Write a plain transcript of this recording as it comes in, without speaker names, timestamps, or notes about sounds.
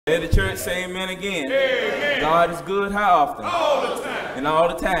Let the church say amen again. Amen. God is good how often? All the time. And all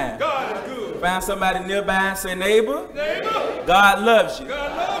the time. God is good. Find somebody nearby and say, neighbor, Neighbor, God loves you.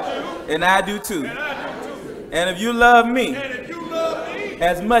 God loves you. And I do too. And I do too. And if you love me, And if you love me,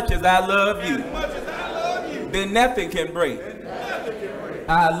 as much as I love you, as much as I love you, then nothing can break then nothing can break.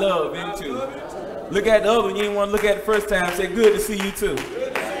 I love him too. Look at the other one. You didn't want to look at it the first time. Say, good to see you too.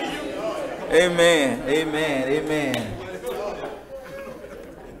 Good to see you. Amen. Amen. Amen.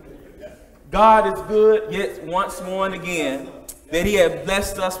 God is good, yet once more and again, that he has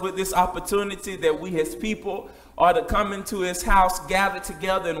blessed us with this opportunity that we as people are to come into his house, gather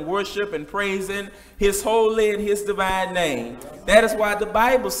together and worship and praising his holy and his divine name. That is why the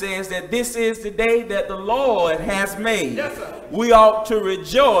Bible says that this is the day that the Lord has made. Yes, sir. We ought to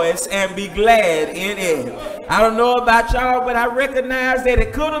rejoice and be glad in it. I don't know about y'all, but I recognize that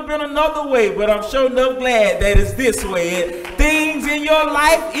it could have been another way, but I'm sure enough glad that it's this way. Things in your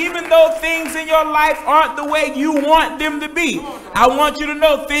life, even though things in your life aren't the way you want them to be, I want you to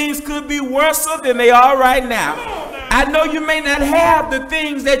know things could be worse than they are right now. I know you may not have the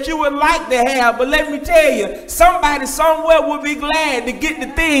things that you would like to have, but let me tell you, somebody somewhere will be glad to get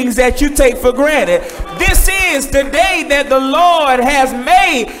the things that you take for granted. This is the day that the Lord has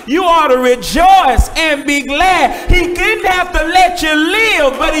made. You ought to rejoice and be glad. He didn't have to let you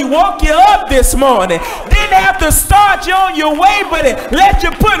live, but he woke you up this morning. Didn't have to start you on your way, but he let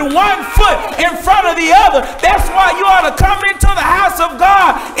you put one foot in front of the other. That's why you ought to come into the house of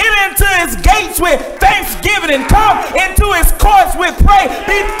God, into his gates with thanksgiving, and come into his courts with praise.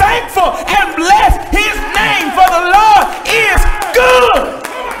 Be thankful and bless his name, for the Lord is good.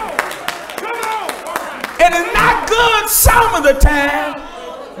 And it's not good some of the time,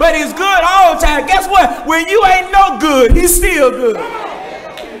 but he's good all the time. Guess what? When you ain't no good, he's still good.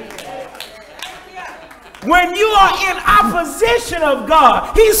 When you are in opposition of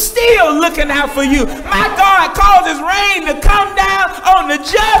God, he's still looking out for you. My God causes rain to come down on the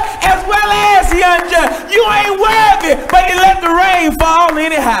just as well as the unjust. You ain't worthy, but he let the rain fall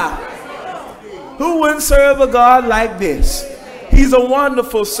anyhow. Who wouldn't serve a God like this? He's a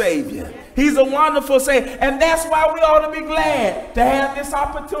wonderful Savior. He's a wonderful Savior. And that's why we ought to be glad to have this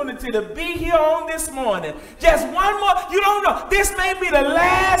opportunity to be here on this morning. Just one more. You don't know. This may be the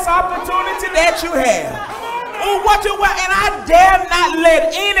last opportunity that you have. Oh, and I dare not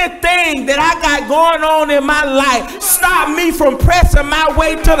let anything that I got going on in my life stop me from pressing my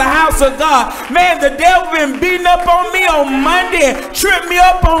way to the house of God. Man, the devil been beating up on me on Monday, tripped me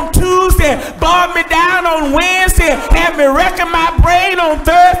up on Tuesday, barred me down on Wednesday, had me wrecking my brain on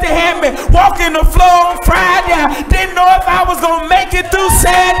Thursday, had me walking the floor on Friday. I didn't know if I was going to make it through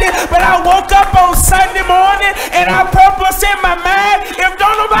Saturday, but I woke up on Sunday morning and I purpose in my mind, if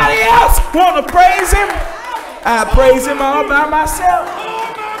don't nobody else want to praise him, I praise him all by myself.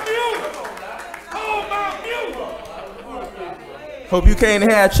 Hope you came to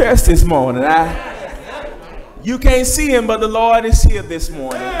have church this morning. You can't see him, but the Lord is here this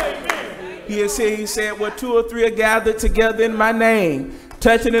morning. He is here. He said, where two or three are gathered together in my name,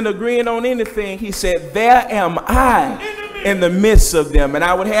 touching and agreeing on anything, he said, there am I in the midst of them. And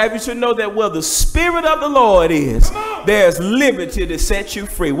I would have you to know that where the Spirit of the Lord is, there's liberty to set you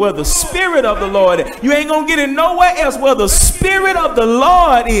free. Where the Spirit of the Lord is, you ain't gonna get it nowhere else. Where the Spirit of the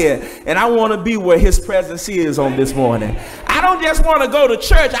Lord is, and I want to be where his presence is on this morning. I don't just want to go to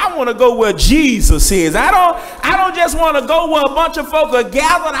church. I want to go where Jesus is. I don't just want to go where a bunch of folk are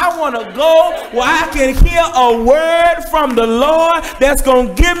gathered. I want to go where I can hear a word from the Lord that's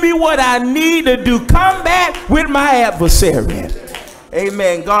going to give me what I need to do combat with my adversary.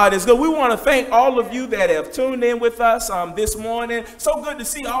 Amen. God is good. We want to thank all of you that have tuned in with us this morning. So good to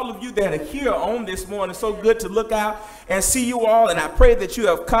see all of you that are here on this morning. So good to look out and see you all. And I pray that you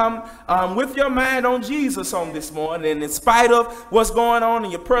have come with your mind on Jesus on this morning. And in spite of what's going on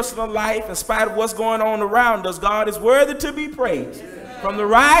in your personal life, in spite of what's going on around us, God is worthy to be praised. From the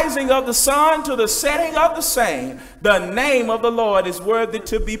rising of the sun to the setting of the same, the name of the Lord is worthy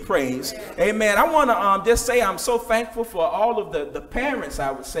to be praised. Amen. I want to just say I'm so thankful for all of the parents,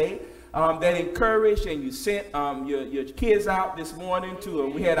 I would say, that encouraged and you sent your kids out this morning to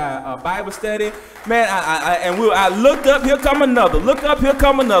we had our Bible study. Man, I looked up, here come another. Look up, here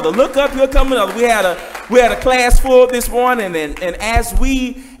come another. Look up, here come another. We had a class full this morning, and as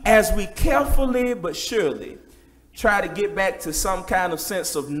we carefully but surely try to get back to some kind of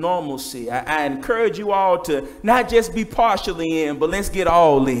sense of normalcy, I encourage you all to not just be partially in, but let's get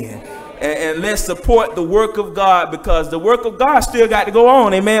all in. And let's support the work of God, because the work of God still got to go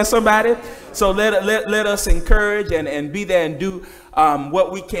on. Amen, somebody? So let us encourage and be there and do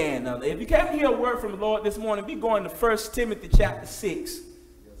what we can. If you can't hear a word from the Lord this morning, be going to 1 Timothy chapter 6.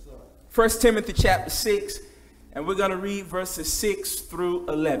 1 Timothy chapter 6, and we're going to read verses 6 through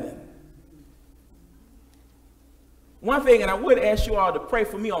 11. One thing, and I would ask you all to pray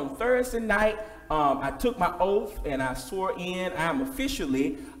for me on Thursday night. I took my oath and I swore in. I'm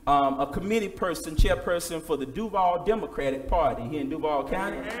officially a committee person, chairperson for the Duval Democratic Party here in Duval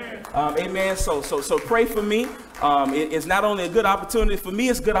County. Amen. So pray for me. It's not only a good opportunity for me,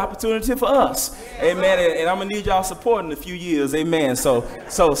 it's a good opportunity for us. Amen. And I'm gonna need y'all support in a few years. Amen. So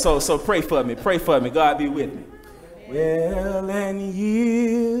pray for me. Pray for me. God be with me. Well, and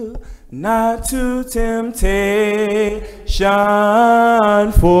yield not to temptation,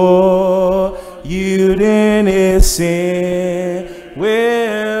 for yielding is sin.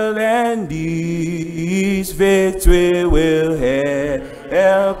 Well, and these victory will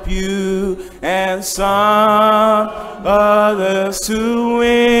help you and some others to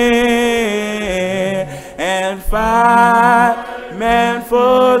win, and fight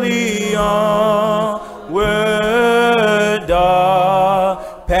manfully onward,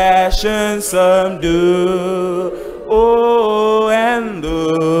 dark passion subdue. Oh, and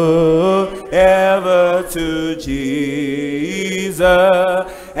look ever to Jesus,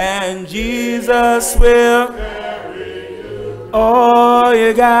 and Jesus will carry you. All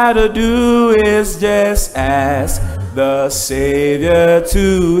you gotta do is just ask the Savior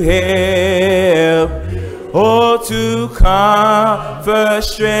to help, oh, to comfort,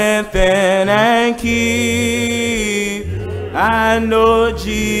 strengthen, and keep. I know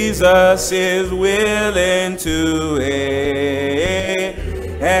Jesus is willing to aid,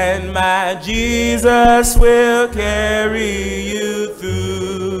 and my Jesus will carry you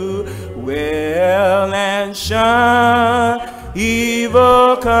through. Well, and shun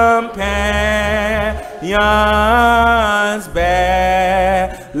evil companions,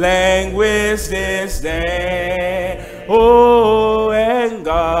 bad language, disdain. Oh, and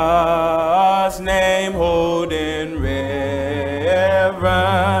God's name hold in reverence,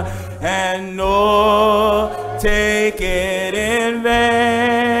 and no take it in vain,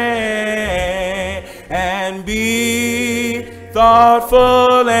 and be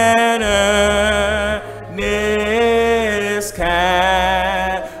thoughtful and earnest,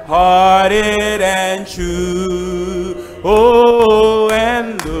 kind-hearted and true. Oh,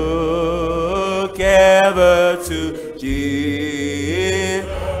 and look ever to Jesus,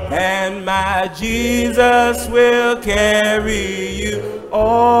 and my Jesus will carry you.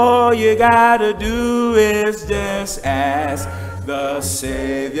 All you gotta do is just ask the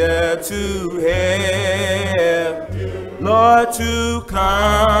Savior to help, Lord, to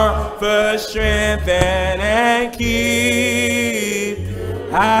comfort, strengthen, and keep.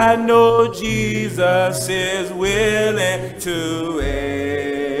 I know Jesus is willing to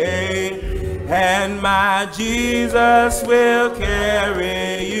aid, and my Jesus will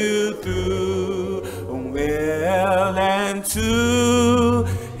carry you through. Well, and to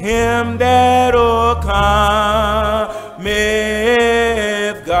him that overcometh,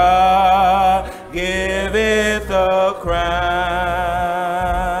 God giveth a crown,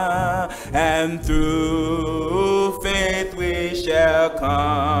 and through faith we shall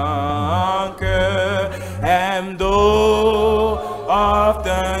conquer, and though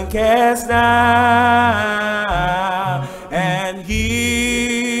often cast down, and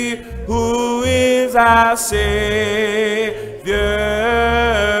he who is our Savior,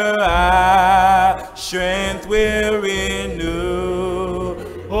 our strength will renew.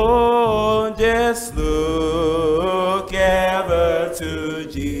 Oh, just look ever to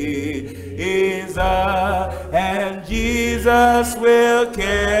Jesus, and Jesus will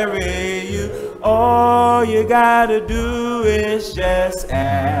carry you. All you gotta do is just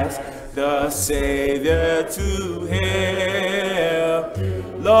ask the Savior to help,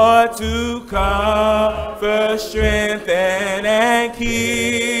 Lord, to comfort, strengthen, and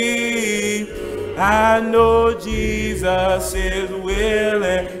keep. I know Jesus is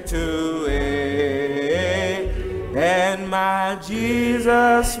willing to aid, and my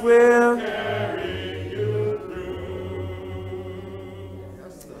Jesus will carry you through.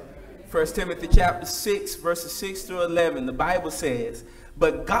 1 Timothy chapter 6, verses 6 through 11, the Bible says,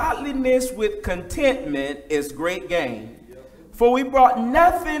 but godliness with contentment is great gain. For we brought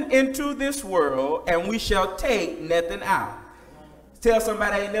nothing into this world, and we shall take nothing out. Tell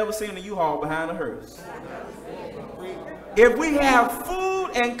somebody I ain't never seen a U-Haul behind a hearse. If we have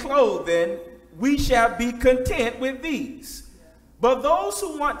food and clothing, we shall be content with these. But those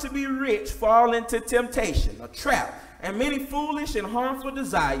who want to be rich fall into temptation, a trap, and many foolish and harmful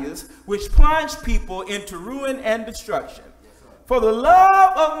desires, which plunge people into ruin and destruction. For the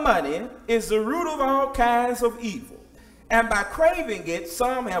love of money is the root of all kinds of evil. And by craving it,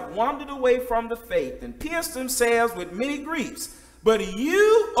 some have wandered away from the faith and pierced themselves with many griefs. But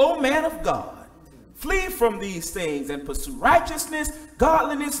you, O man of God, flee from these things and pursue righteousness,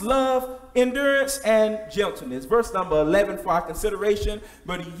 godliness, love, endurance, and gentleness. Verse number 11 for our consideration.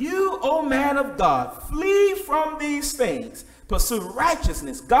 But you, O man of God, flee from these things. Pursue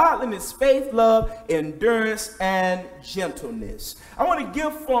righteousness, godliness, faith, love, endurance, and gentleness. I want to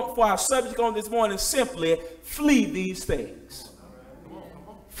give for our subject on this morning simply, flee these things.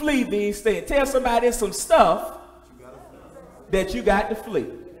 Flee these things. Tell somebody there's some stuff that you got to flee.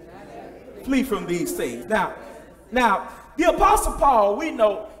 Flee from these things. Now, the Apostle Paul, we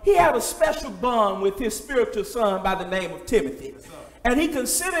know he had a special bond with his spiritual son by the name of Timothy. And he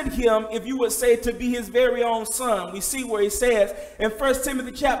considered him, if you would say, to be his very own son. We see where he says in 1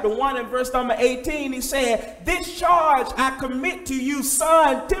 Timothy chapter 1 and verse number 18, he said, this charge I commit to you,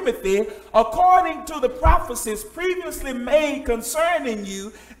 son Timothy, according to the prophecies previously made concerning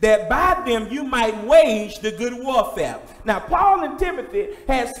you, that by them you might wage the good warfare. Now, Paul and Timothy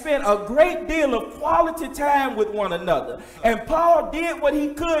had spent a great deal of quality time with one another. And Paul did what he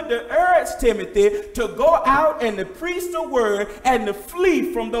could to urge Timothy to go out and to preach the word and to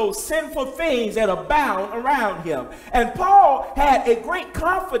flee from those sinful things that abound around him. And Paul had a great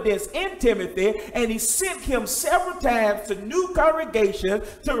confidence in Timothy, and he sent him several times to new congregations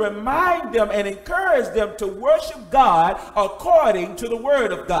to remind them and encourage them to worship God according to the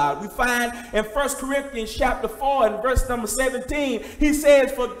word of God. We find in 1 Corinthians chapter 4 and verse number 17, he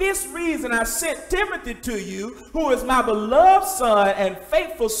says, for this reason I sent Timothy to you, who is my beloved son and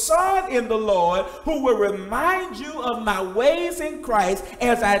faithful son in the Lord, who will remind you of my ways in Christ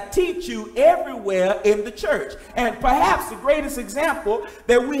as I teach you everywhere in the church. And perhaps the greatest example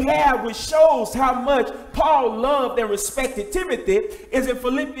that we have which shows how much Paul loved and respected Timothy is in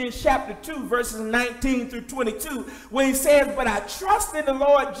Philippians chapter 2 verses 19 through 22, where he says, but I trust in the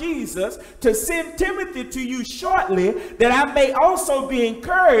Lord Jesus to send Timothy to you shortly, that I may also be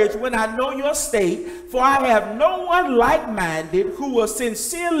encouraged when I know your state, for I have no one like-minded who will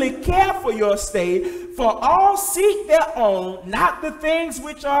sincerely care for your state, for all seek their own, not the things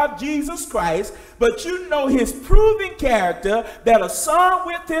which are of Jesus Christ, but you know his proven character, that a son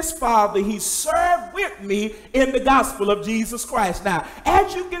with his father, he served with me in the gospel of Jesus Christ. Now,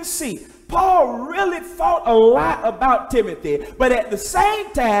 as you can see, Paul really thought a lot about Timothy, but at the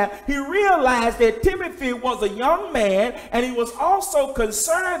same time, he realized that Timothy was a young man, and he was also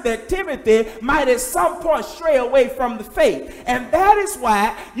concerned that Timothy might at some point stray away from the faith. And that is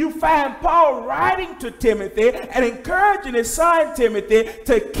why you find Paul writing to Timothy and encouraging his son Timothy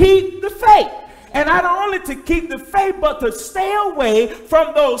to keep the faith. And not only to keep the faith, but to stay away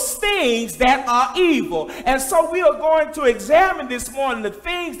from those things that are evil. And so we are going to examine this morning the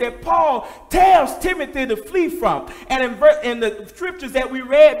things that Paul tells Timothy to flee from. And in the scriptures that we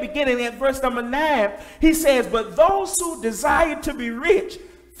read beginning at verse number 9, he says, but those who desire to be rich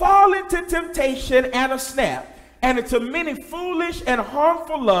fall into temptation and a snare, and into many foolish and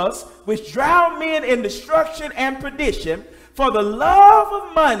harmful lusts, which drown men in destruction and perdition. For the love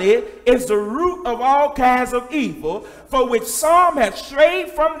of money is the root of all kinds of evil, for which some have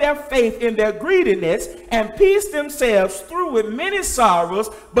strayed from their faith in their greediness, and pierced themselves through with many sorrows.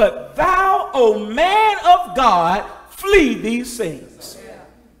 But thou, O man of God, flee these things.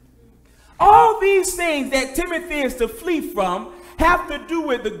 All these things that Timothy is to flee from have to do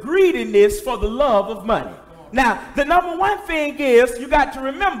with the greediness for the love of money. Now, the number one thing is, you got to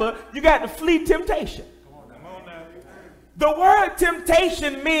remember, you got to flee temptation. The word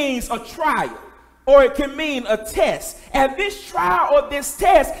temptation means a trial, or it can mean a test. And this trial or this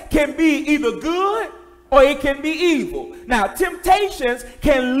test can be either good or it can be evil. Now, temptations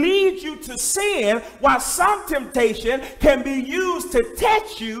can lead you to sin, while some temptation can be used to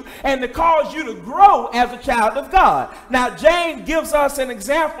test you and to cause you to grow as a child of God. Now, James gives us an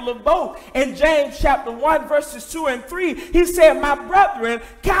example of both. In James chapter 1, verses 2 and 3, he said, my brethren,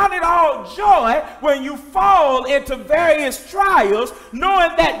 count it all joy when you fall into various trials,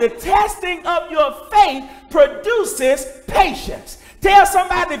 knowing that the testing of your faith produces patience. Tell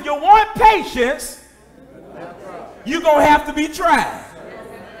somebody, if you want patience, you're going to have to be tried.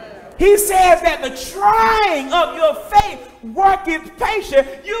 He says that the trying of your faith worketh patience.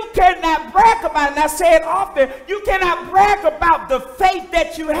 You cannot brag about it. And I say it often, you cannot brag about the faith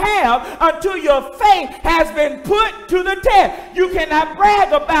that you have until your faith has been put to the test. You cannot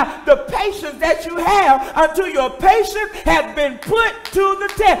brag about the patience that you have until your patience has been put to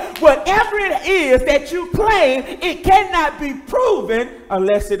the test. Whatever it is that you claim, it cannot be proven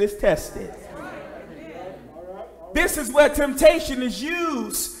unless it is tested. This is where temptation is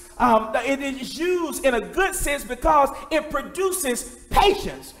used it is used in a good sense because it produces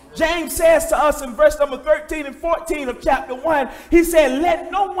patience. James says to us in verse number 13 and 14 of chapter 1, he said, let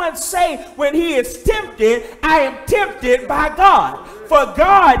no one say when he is tempted, I am tempted by God. For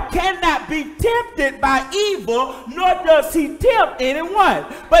God cannot be tempted by evil, nor does he tempt anyone.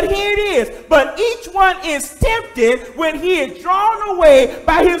 But here it is. But each one is tempted when he is drawn away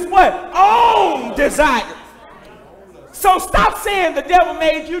by his what? Own desire. So stop saying the devil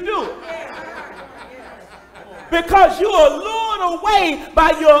made you do it. Because you are lured away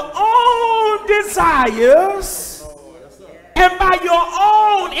by your own desires and by your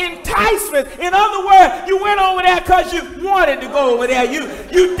own enticement. In other words, you went over there because you wanted to go over there.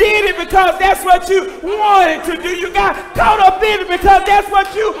 You did it because that's what you wanted to do. You got caught up in it because that's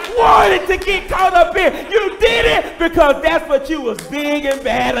what you wanted to get caught up in. You did it because that's what you was big and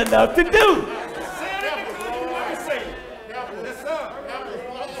bad enough to do.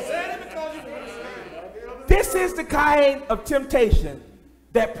 This is the kind of temptation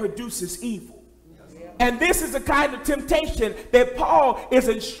that produces evil. And this is the kind of temptation that Paul is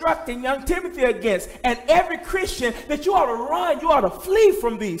instructing young Timothy against. And every Christian that you ought to run, you ought to flee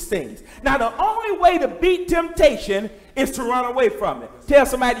from these things. Now, the only way to beat temptation is to run away from it. Tell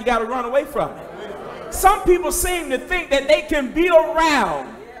somebody you got to run away from it. Some people seem to think that they can be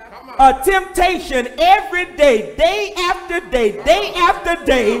around a temptation every day, day after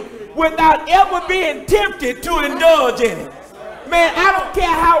day, without ever being tempted to indulge in it. Man, I don't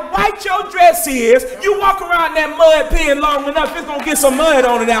care how white your dress is, you walk around that mud pen long enough, it's going to get some mud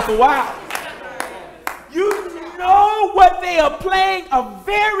on it after a while. You know what they are playing, a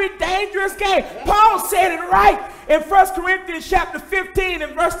very dangerous game. Paul said it right in 1 Corinthians chapter 15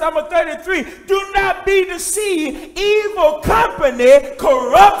 and verse number 33. Do not be deceived. Evil company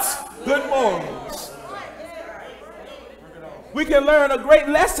corrupts good morals. We can learn a great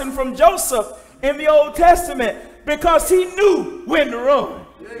lesson from Joseph in the Old Testament because he knew when to run.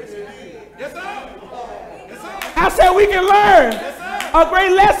 Yes, sir. Yes, sir. I said we can learn a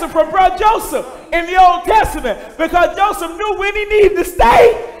great lesson from Brother Joseph in the Old Testament because Joseph knew when he needed to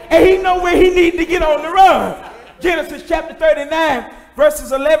stay and he knew when he needed to get on the run. Genesis chapter 39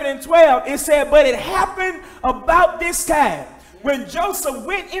 verses 11 and 12, it said, but it happened about this time when Joseph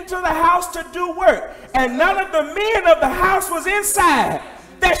went into the house to do work, and none of the men of the house was inside,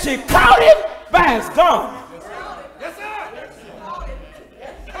 that she caught him by his garment. Yes, sir.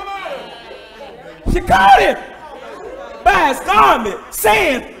 Come on. She caught him by his garment,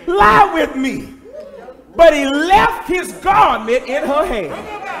 saying, lie with me. But he left his garment in her hand.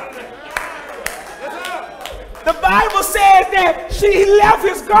 The Bible says that she left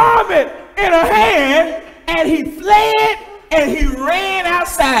his garment in her hand, and he fled and he ran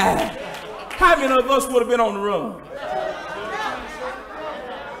outside. How many of us would have been on the run?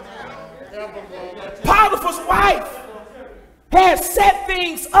 Potiphar's wife had set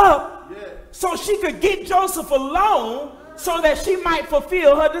things up so she could get Joseph alone so that she might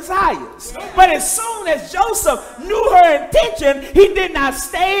fulfill her desires. But as soon as Joseph knew her intention, he did not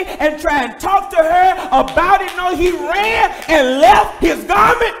stay and try and talk to her about it. No, he ran and left his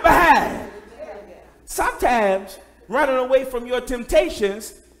garment behind. Sometimes running away from your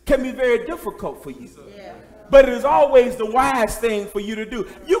temptations can be very difficult for you. But it is always the wise thing for you to do.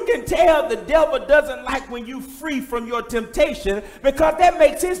 You can tell the devil doesn't like when you free from your temptation because that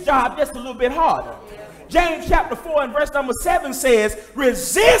makes his job just a little bit harder. James chapter 4 and verse number 7 says,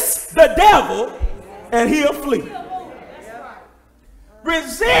 resist the devil and he'll flee.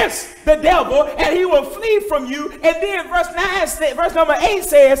 Resist the devil and he will flee from you. And then verse number 8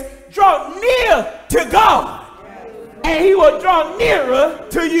 says, draw near to God and he will draw nearer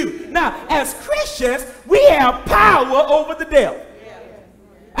to you. Now, as Christians, we have power over the devil.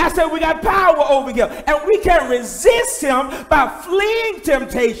 I said we got power over him, and we can resist him by fleeing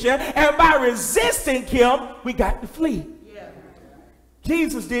temptation, and by resisting him, we got to flee.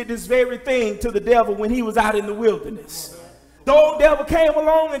 Jesus did this very thing to the devil when he was out in the wilderness. The old devil came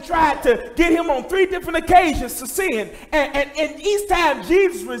along and tried to get him on 3 different occasions to sin. And each time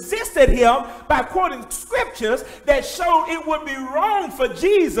Jesus resisted him by quoting scriptures that showed it would be wrong for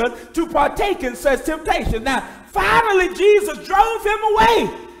Jesus to partake in such temptation. Now, finally, Jesus drove him away,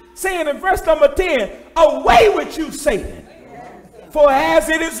 saying in verse number 10, away with you, Satan. For as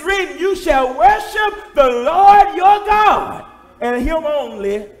it is written, you shall worship the Lord your God, and him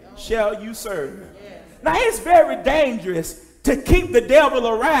only shall you serve. Now, it's very dangerous to keep the devil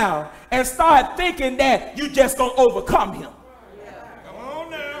around and start thinking that you just gonna overcome him. Come on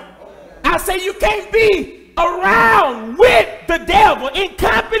now. I say you can't be around with the devil, in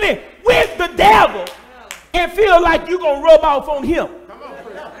company with the devil, and feel like you're gonna rub off on him. Come on,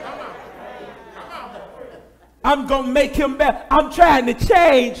 I'm going to make him better. I'm trying to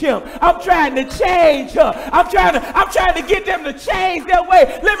change him. I'm trying to change her. I'm trying to get them to change their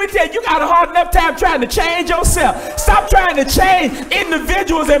way. Let me tell you, you got a hard enough time trying to change yourself. Stop trying to change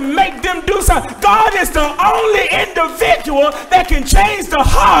individuals and make them do something. God is the only individual that can change the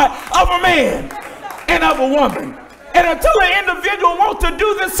heart of a man and of a woman. And until an individual wants to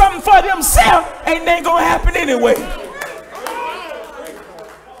do this something for themselves, ain't that going to happen anyway.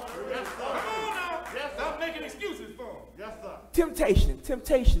 Temptation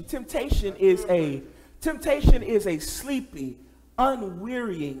is a sleepy,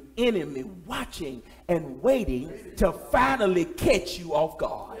 unwearying enemy watching and waiting to finally catch you off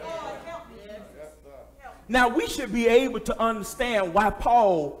guard. Now we should be able to understand why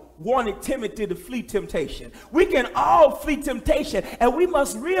Paul wanted Timothy to flee temptation. We can all flee temptation, and we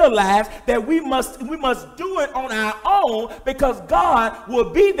must realize that we must do it on our own, because God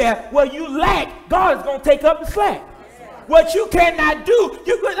will be there where you lack. God is going to take up the slack. What you cannot do,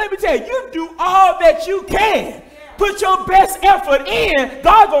 let me tell you, you do all that you can. Put your best effort in.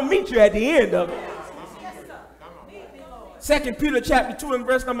 God gonna meet you at the end of it. 2 Peter chapter 2 and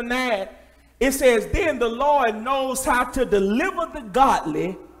verse number 9, it says, then the Lord knows how to deliver the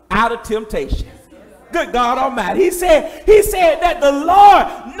godly out of temptation. Good God Almighty. He said that the Lord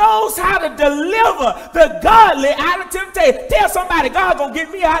knows how to deliver the godly out of temptation. Tell somebody, God gonna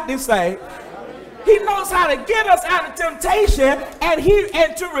get me out this thing. He knows how to get us out of temptation, and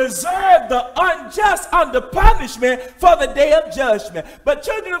to reserve the unjust under punishment for the day of judgment. But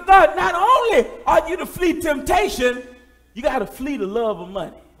children of God, not only are you to flee temptation, you got to flee the love of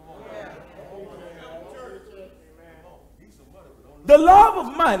money. The love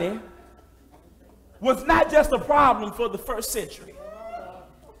of money was not just a problem for the first century.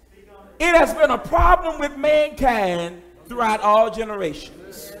 It has been a problem with mankind throughout all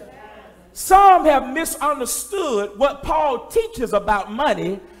generations. Some have misunderstood what Paul teaches about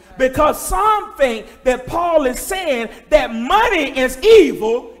money, because some think that Paul is saying that money is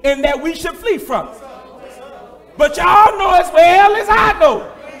evil and that we should flee from it. But y'all know as well as I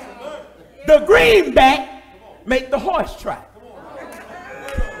know, the greenback make the horse trot.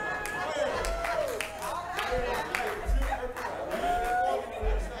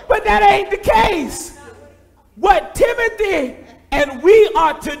 But that ain't the case. What Timothy and we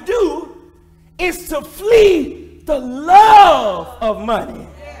are to do is to flee the love of money.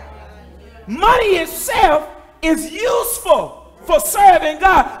 Money itself is useful for serving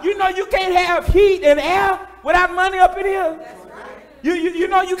God. You know you can't have heat and air without money up in here. You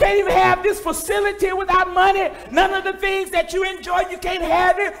know you can't even have this facility without money. None of the things that you enjoy, you can't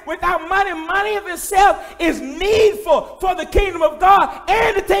have it without money. Money of itself is needful for the kingdom of God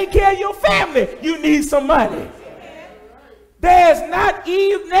and to take care of your family. You need some money. There's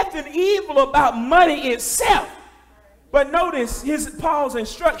nothing evil about money itself. But notice Paul's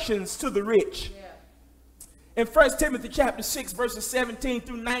instructions to the rich. In 1 Timothy chapter 6, verses 17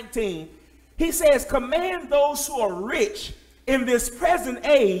 through 19, he says, command those who are rich in this present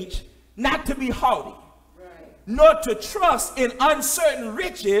age not to be haughty, nor to trust in uncertain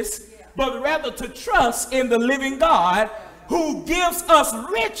riches, but rather to trust in the living God, who gives us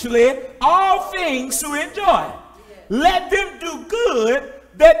richly all things to enjoy. Let them do good,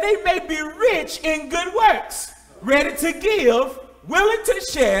 that they may be rich in good works, ready to give, willing to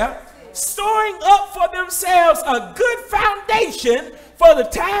share, storing up for themselves a good foundation for the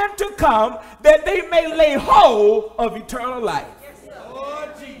time to come, that they may lay hold of eternal life.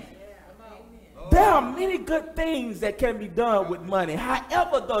 There are many good things that can be done with money.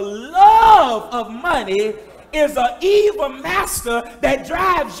 However, the love of money is an evil master that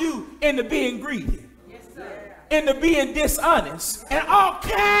drives you into being greedy, into being dishonest, and all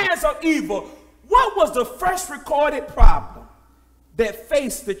kinds of evil. What was the first recorded problem that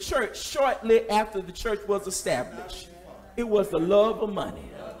faced the church shortly after the church was established? It was the love of money.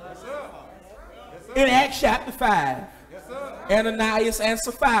 In Acts chapter 5, Ananias and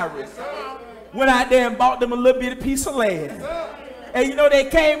Sapphira went out there and bought them a little bitty piece of land. And you know, they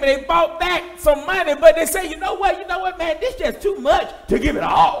came and they bought back some money, but they say, you know what, man, this is just too much to give it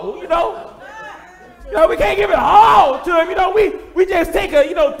all, you know. We can't give it all to him. We just take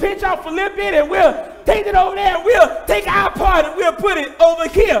a, pinch off a little bit, and we'll take it over there, and we'll take our part and we'll put it over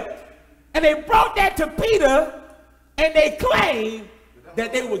here. And they brought that to Peter, and they claimed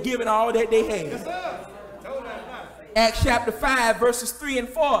that they were giving all that they had. Acts chapter 5, verses 3 and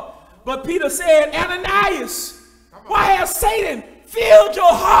 4. But Peter said, Ananias, why has Satan filled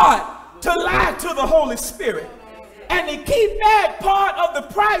your heart to lie to the Holy Spirit and to keep back part of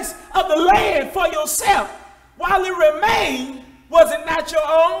the price of the land for yourself while it remained? Was it not your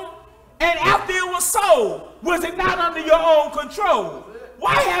own? And after it was so, was it not under your own control?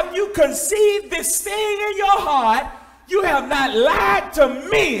 Why have you conceived this thing in your heart? You have not lied to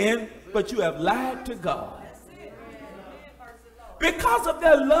men, but you have lied to God. Because of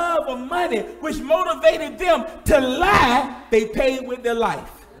their love of money, which motivated them to lie, they paid with their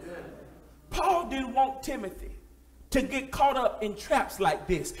life. Paul didn't want Timothy to get caught up in traps like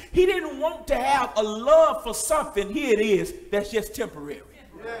this. He didn't want to have a love for something, here it is, that's just temporary.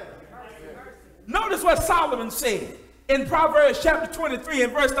 Notice what Solomon said in Proverbs chapter 23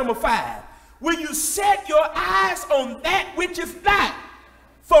 and verse number 5. Will you set your eyes on that which is not?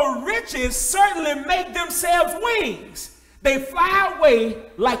 For riches certainly make themselves wings. They fly away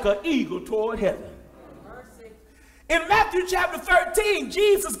like an eagle toward heaven. In Matthew chapter 13,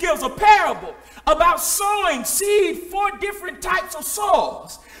 Jesus gives a parable about sowing seed for different types of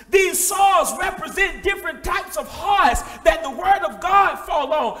soils. These soils represent different types of hearts that the word of God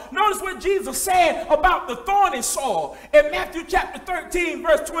fall on. Notice what Jesus said about the thorny soil. In Matthew chapter 13,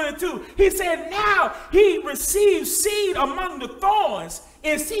 verse 22, he said, now he receives seed among the thorns,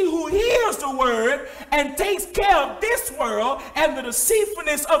 is he who hears the word and takes care of this world, and the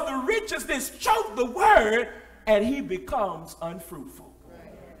deceitfulness of the riches choke the word, and he becomes unfruitful.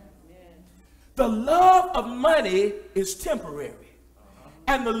 The love of money is temporary.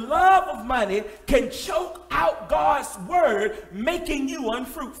 And the love of money can choke out God's word, making you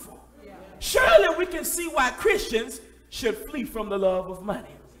unfruitful. Surely we can see why Christians should flee from the love of money.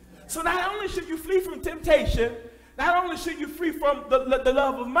 So not only should you flee from temptation, not only should you flee from the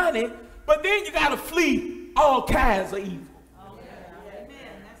love of money, but then you got to flee all kinds of evil.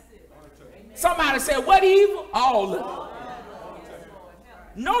 Somebody said, what evil? All of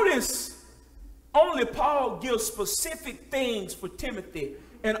it. Notice, only Paul gives specific things for Timothy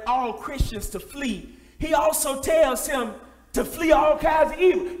and all Christians to flee. He also tells him to flee all kinds of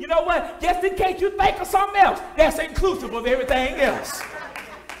evil. You know what? Just in case you think of something else, that's inclusive of everything else.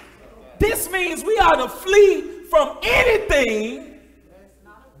 This means we are to flee from anything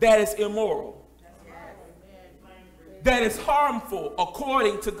that is immoral, that is harmful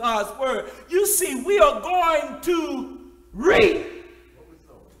according to God's word. You see, we are going to reap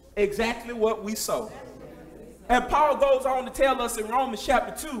exactly what we sow. And Paul goes on to tell us in Romans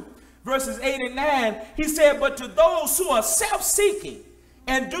chapter 2, verses 8 and 9, he said, but to those who are self-seeking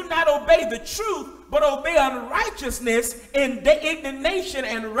and do not obey the truth, but obey unrighteousness, indignation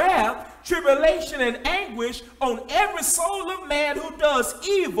and wrath, tribulation and anguish on every soul of man who does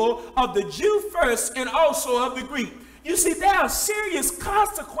evil, of the Jew first and also of the Greek. You see, there are serious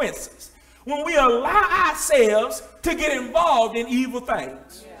consequences when we allow ourselves to get involved in evil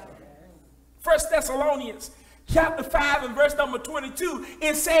things. 1 Thessalonians chapter 5 and verse number 22,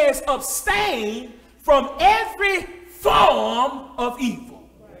 it says, abstain from every form of evil.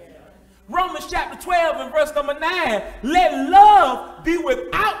 Romans chapter 12 and verse number 9, let love be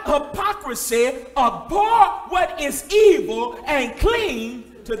without hypocrisy, abhor what is evil, and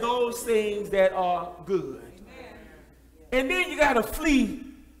cling to those things that are good. And then you got to flee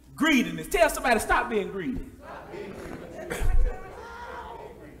greediness. Tell somebody, stop being greedy.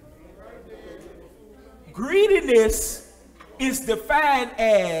 Greediness is defined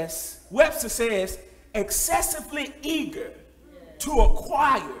as, Webster says, excessively eager to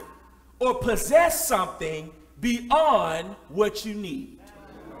acquire or possess something beyond what you need.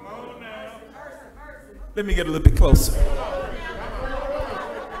 Let me get a little bit closer.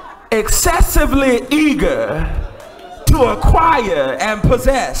 Excessively eager to acquire and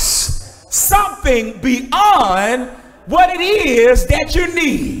possess something beyond what it is that you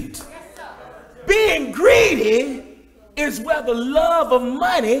need. Being greedy is where the love of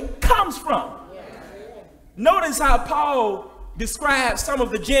money comes from. Notice how Paul describes some of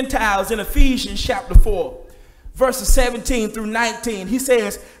the Gentiles in Ephesians chapter 4, verses 17 through 19. He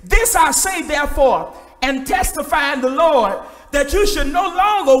says, this I say therefore, and testify in the Lord, that you should no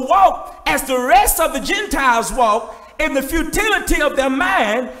longer walk as the rest of the Gentiles walk, in the futility of their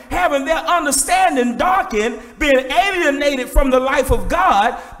mind, having their understanding darkened, being alienated from the life of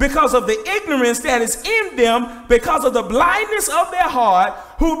God because of the ignorance that is in them, because of the blindness of their heart,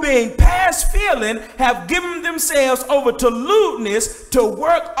 who being past feeling have given themselves over to lewdness, to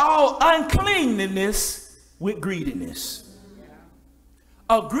work all uncleanness with greediness.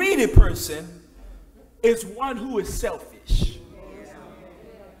 A greedy person is one who is selfish,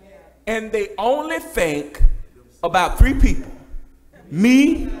 and they only think about three people: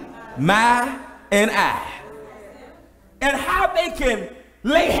 me, my, and I. And how they can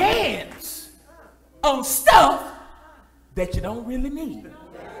lay hands on stuff that you don't really need.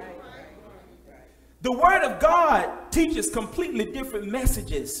 The word of God teaches completely different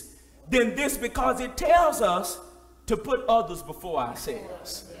messages than this, because it tells us to put others before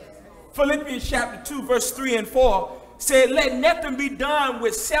ourselves. Philippians chapter 2, verse 3 and 4 said, let nothing be done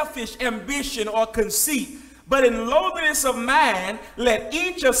with selfish ambition or conceit, but in lowliness of mind, let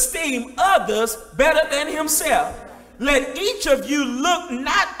each esteem others better than himself. Let each of you look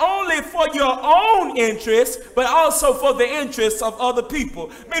not only for your own interests, but also for the interests of other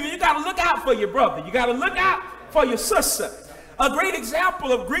people. Meaning you got to look out for your brother. You got to look out for your sister. A great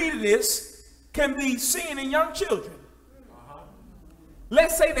example of greediness can be seen in young children.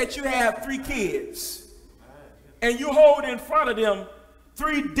 Let's say that you have 3 kids and you hold in front of them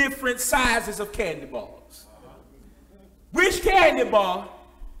 3 different sizes of candy bars. Which candy bar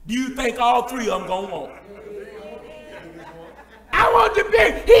do you think all 3 of them gonna want? I want the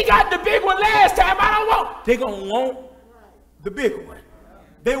big. He got the big one last time. I don't want. They're gonna want the big one.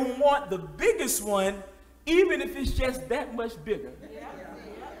 They want the biggest one, even if it's just that much bigger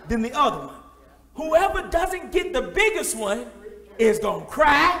than the other one. Whoever doesn't get the biggest one is gonna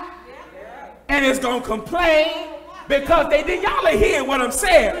cry and is gonna complain because they did. Y'all are hearing what I'm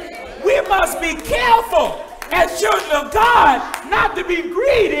saying. We must be careful as children of God not to be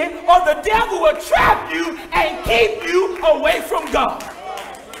greedy, or the devil will trap you and keep you away from God.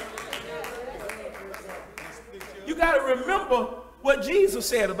 You got to remember what Jesus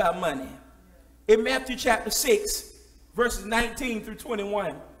said about money in Matthew chapter 6, verses 19 through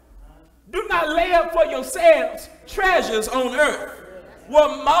 21. Do not lay up for yourselves treasures on earth, where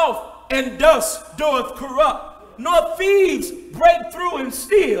moth and dust doeth corrupt, nor thieves break through and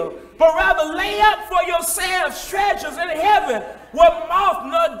steal. But rather lay up for yourselves treasures in heaven, where moth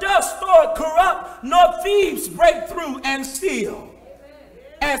nor dust doth corrupt, nor thieves break through and steal.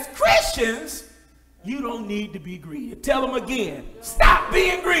 As Christians, you don't need to be greedy. Tell them again, stop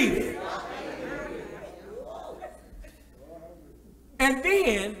being greedy. And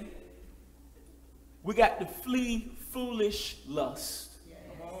then we got to flee foolish lust.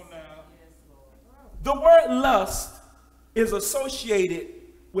 The word lust is associated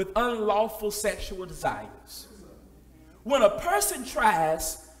with unlawful sexual desires. When a person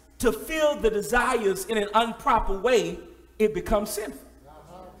tries to fill the desires in an improper way, it becomes sinful,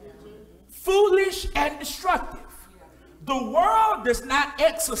 foolish, and destructive. The world does not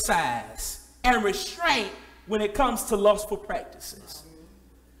exercise and restraint when it comes to lustful practices.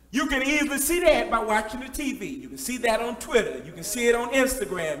 You can easily see that by watching the TV. You can see that on Twitter. You can see it on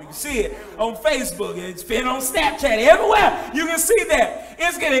Instagram. You can see it on Facebook. It's been on Snapchat. Everywhere you can see that.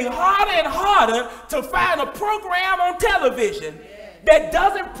 It's getting harder and harder to find a program on television that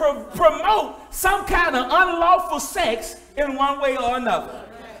doesn't promote some kind of unlawful sex in one way or another.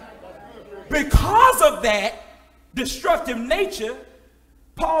 Because of that destructive nature,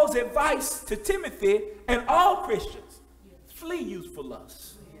 Paul's advice to Timothy and all Christians: flee youthful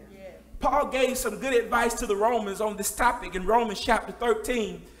lust. Paul gave some good advice to the Romans on this topic in Romans chapter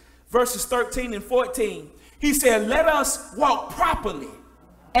 13, verses 13 and 14. He said, let us walk properly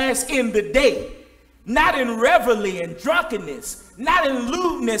as in the day, not in revelry and drunkenness, not in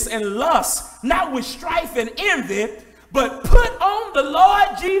lewdness and lust, not with strife and envy, but put on the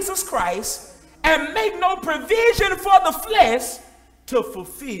Lord Jesus Christ and make no provision for the flesh to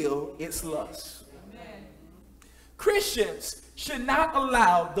fulfill its lust. Amen. Christians should not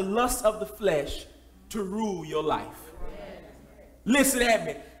allow the lust of the flesh to rule your life. Listen at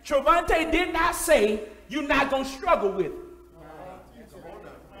me. Trevonte did not say you're not going to struggle with it.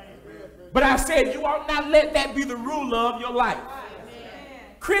 But I said you ought not let that be the ruler of your life.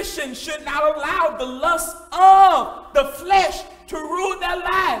 Christians should not allow the lust of the flesh to rule their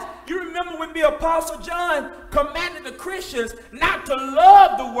lives. You remember when the Apostle John commanded the Christians not to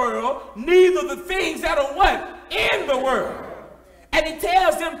love the world, neither the things that are what? In the world. And he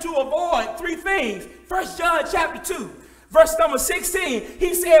tells them to avoid 3 things. 1 John chapter 2, verse number 16.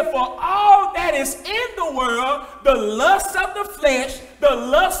 He said, for all that is in the world, the lust of the flesh, the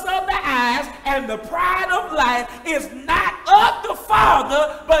lust of the eyes, and the pride of life is not of the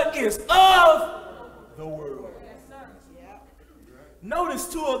Father, but is of the world. Notice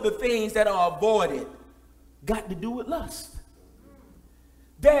 2 of the things that are avoided got to do with lust.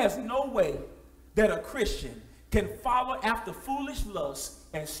 There's no way that a Christian can follow after foolish lust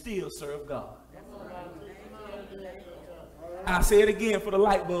and still serve God. I'll say it again for the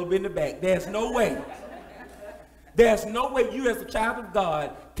light bulb in the back. There's no way. There's no way you as a child of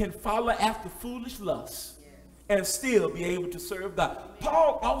God can follow after foolish lust and still be able to serve God.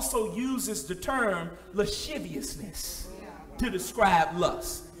 Paul also uses the term lasciviousness to describe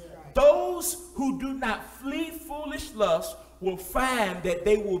lust. Those who do not flee foolish lust will find that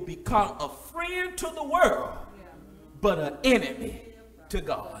they will become a friend to the world, but an enemy to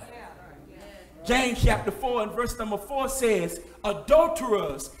God. James chapter 4 and verse number 4 says,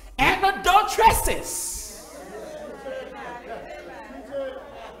 adulterers and adulteresses.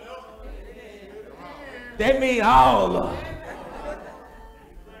 That means all of them.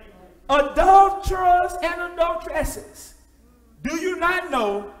 Adulterers and adulteresses. Do you not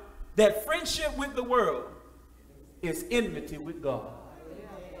know that friendship with the world is enmity with God?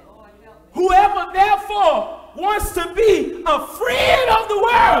 Whoever therefore wants to be a friend of the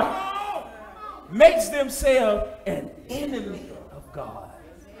world makes themselves an enemy of God.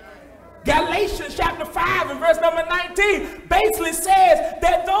 Galatians chapter 5 and verse number 19 basically says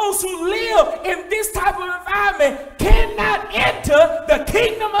that those who live in this type of environment cannot enter the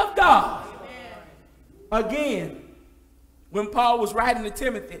kingdom of God. Again, when Paul was writing to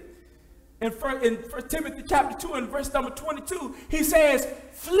Timothy, in 1 Timothy chapter 2 and verse number 22, he says,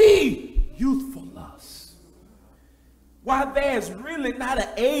 flee youthful lusts. While there's really not an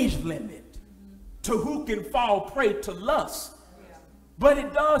age limit to who can fall prey to lust, but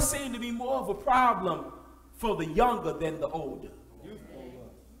it does seem to be more of a problem for the younger than the older.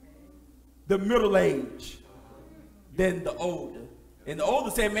 The middle age than the older. And the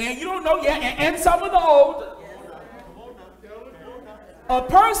older say, man, you don't know yet. And some of the older. A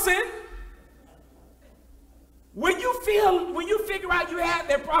person, when you figure out you have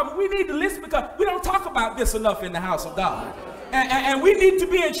that problem, we need to listen, because we don't talk about this enough in the house of God. And we need to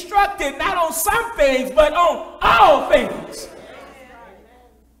be instructed not on some things, but on all things.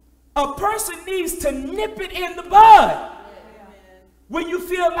 A person needs to nip it in the bud when you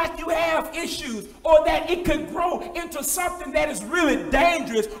feel like you have issues, or that it could grow into something that is really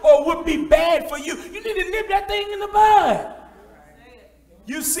dangerous or would be bad for you. You need to nip that thing in the bud.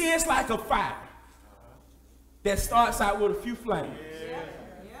 You see, it's like a fire that starts out with a few flames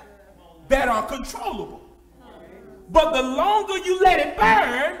that are controllable. But the longer you let it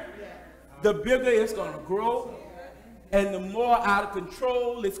burn, the bigger it's going to grow, and the more out of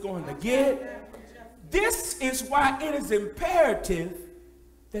control it's going to get. This is why it is imperative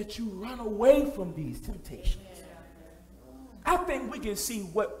that you run away from these temptations. I think we can see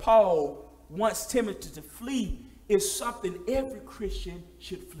what Paul wants Timothy to flee is something every Christian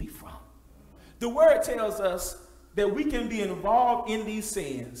should flee from. The word tells us that we can be involved in these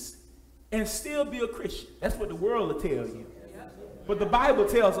sins and still be a Christian. That's what the world will tell you. But the Bible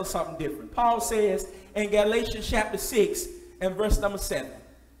tells us something different. Paul says in Galatians chapter 6 and verse number 7.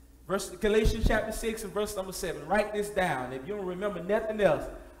 Galatians chapter 6 and verse number 7. Write this down. If you don't remember nothing else,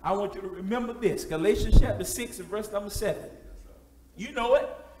 I want you to remember this. Galatians chapter 6 and verse number 7. You know it.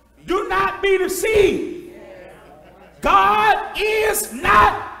 Do not be deceived. God is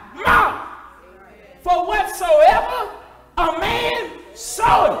not mocked. For whatsoever a man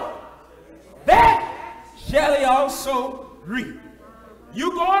soweth, that shall he also reap. You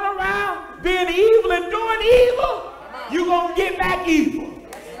going around being evil and doing evil, you're going to get back evil.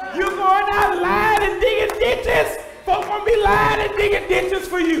 You going out lying and digging ditches, folks going to be lying and digging ditches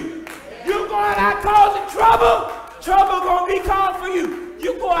for you. You going out causing trouble, trouble going to be caused for you.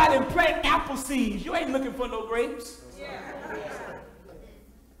 You go out and plant apple seeds, you ain't looking for no grapes.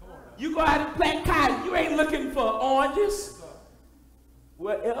 You go out and plant cotton, you ain't looking for oranges.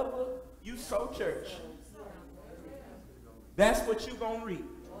 Wherever you sow, church, that's what you're going to reap.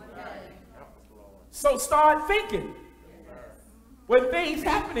 So start thinking when things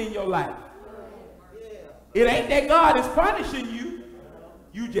happen in your life. It ain't that God is punishing you.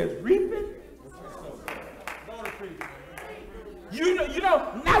 You just reaping. You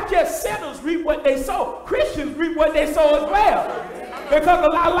know, not just sinners reap what they sow. Christians reap what they sow as well. Because a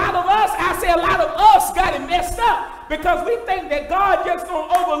lot of us, a lot of us got it messed up. Because we think that God just going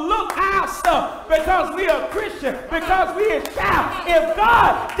to overlook our stuff because we are Christian, because we are child. If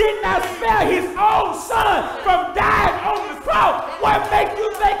God did not spare his own son from dying on the cross, what makes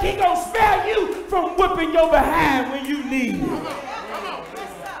you think he going to spare you from whipping your behind when you need it?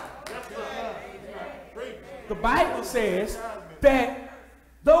 The Bible says that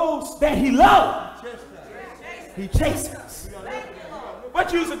those that he loves, he chastens.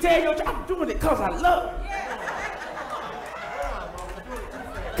 What you used to tell your child, I'm doing it because I love you.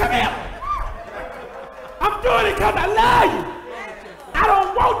 Come here. I'm doing it because I love you. I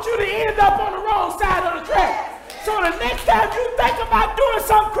don't want you to end up on the wrong side of the track. So the next time you think about doing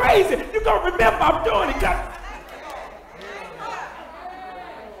something crazy, you're going to remember I'm doing it because.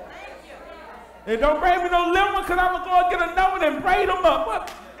 And don't bring me no little one because I'm going to go and get another one and braid them up.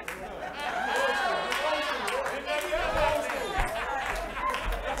 What?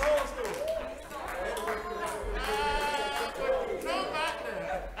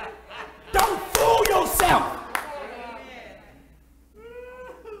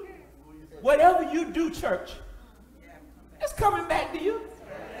 Whatever church, it's coming back to you.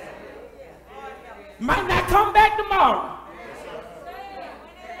 Might not come back tomorrow.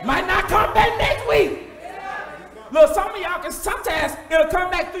 Might not come back next week. Look, some of y'all can sometimes it'll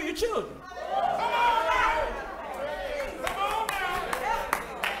come back through your children.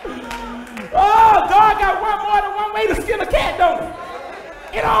 Oh, God got one more than one way to skin a cat, don't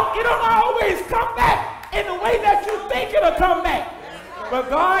he? It don't always come back in the way that you think it'll come back. But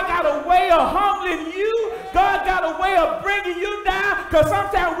God got a way of humbling you. God got a way of bringing you down. Because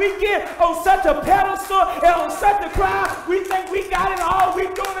sometimes we get on such a pedestal and on such a cloud, we think we got it all, we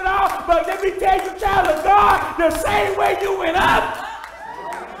doing it all. But let me tell you, child of God, the same way you went up,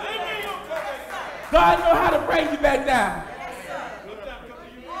 God knows how to bring you back down.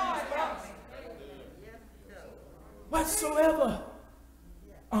 Whatsoever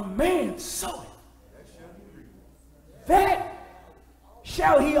a man soweth, that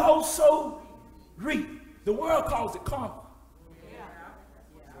shall he also reap. The world calls it karma.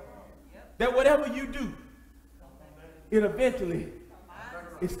 That whatever you do, it eventually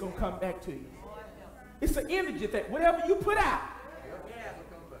it's going to come back to you. It's an image of that. Whatever you put out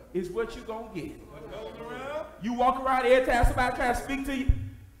is what you're going to get. You walk around every time somebody tries to speak to you.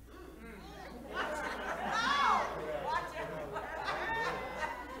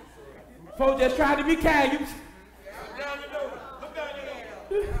 Folks just trying to be kind.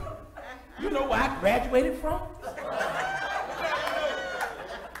 You know where I graduated from?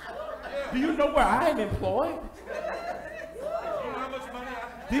 Do you know where I am employed?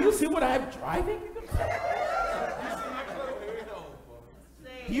 Do you see what I'm driving?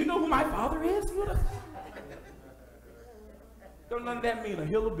 Do you know who my father is? Don't none of that mean a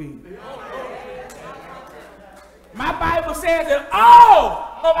hill of beans. My Bible says that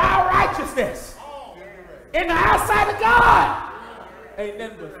all of our righteousness in the eyesight of God ain't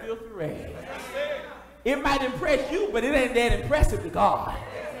nothing but filthy rags. It might impress you, but it ain't that impressive to God.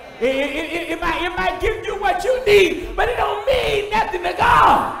 It might give you what you need, but it don't mean nothing to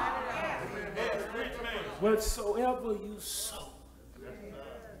God. Whatsoever you sow,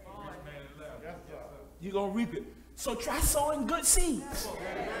 you're going to reap it. So try sowing good seeds.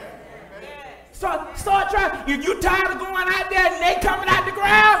 Start trying. If you're tired of going out there and they coming out the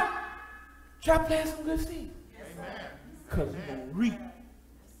ground, try planting some good seeds. Because you're going to reap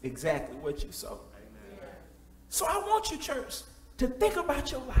exactly what you sow. So I want you, church, to think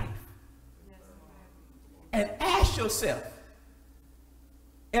about your life and ask yourself,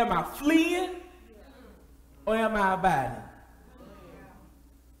 am I fleeing or am I abiding?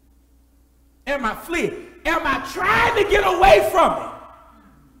 Am I fleeing? Am I trying to get away from it?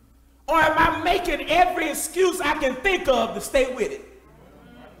 Or am I making every excuse I can think of to stay with it?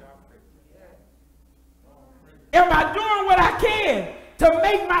 Am I doing what I can to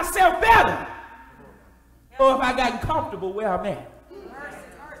make myself better? Or have I gotten comfortable where I'm at?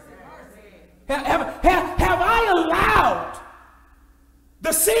 Have I allowed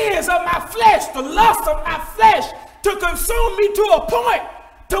the sins of my flesh, the lust of my flesh to consume me to a point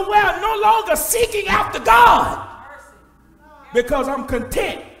to where I'm no longer seeking after God because I'm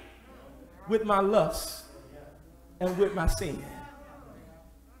content with my lust and with my sin?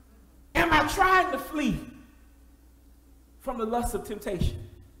 Am I trying to flee from the lust of temptation?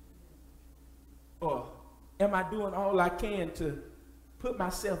 Or am I doing all I can to put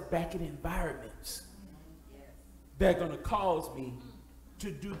myself back in environments that are going to cause me to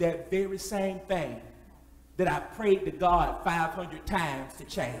do that very same thing that I prayed to God 500 times to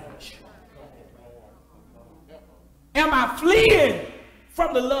change? Am I fleeing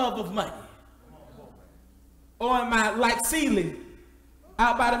from the love of money? Or am I like Celie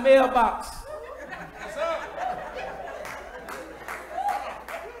out by the mailbox,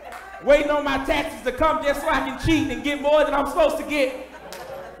 waiting on my taxes to come just so I can cheat and get more than I'm supposed to get?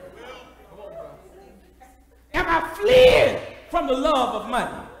 Am I fleeing from the love of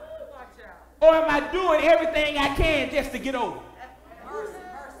money? Or am I doing everything I can just to get over?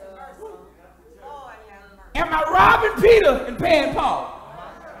 Am I robbing Peter and paying Paul?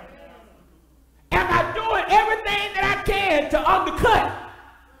 Am I doing everything that I can to undercut?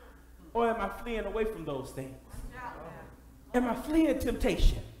 Or am I fleeing away from those things? Am I fleeing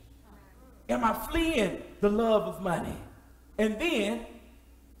temptation? Am I fleeing the love of money? And then,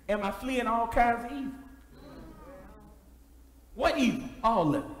 am I fleeing all kinds of evil? What evil?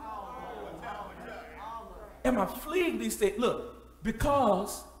 All of it. Am I fleeing these things? Look,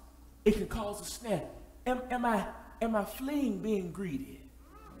 because it can cause a snap. Am I fleeing being greedy?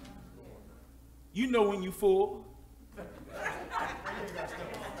 You know when you're full.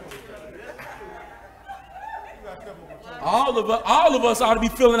 All of us ought to be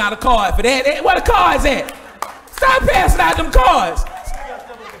filling out a card for that. Where the cards at? Stop passing out them cards.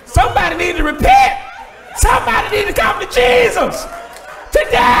 Somebody need to repent. Somebody need to come to Jesus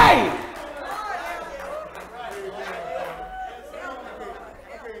today.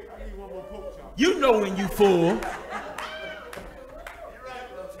 You know when you full.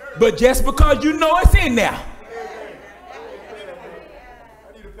 But just because you know it's in there,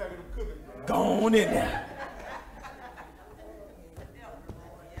 go on in there.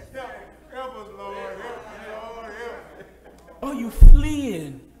 Are you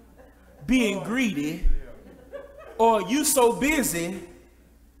fleeing being greedy, or are you so busy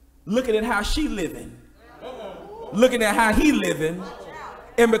looking at how she living, looking at how he living,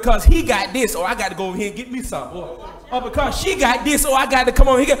 and because he got this, I got to go over here and get me something, or because she got this, I got to come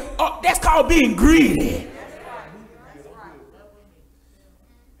over here. Oh, that's called being greedy.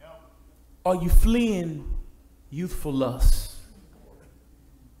 Are you fleeing youthful lust?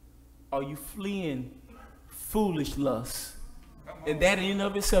 Are you fleeing foolish lust? And that in and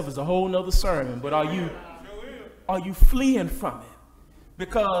of itself is a whole nother sermon. But are you fleeing from it?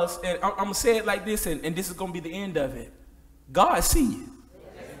 Because, and I'm going to say it like this, and this is going to be the end of it. God see you.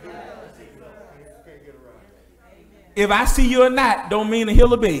 If I see you or not, don't mean a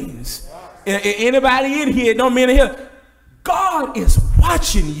hill of beans. Anybody in here don't mean a hill. God is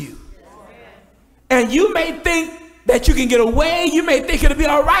watching you. And you may think that you can get away. You may think it'll be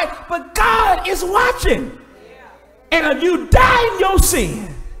all right. But God is watching. And if you die in your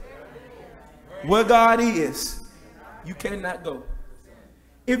sin, where God is, you cannot go.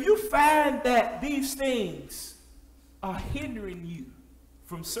 If you find that these things are hindering you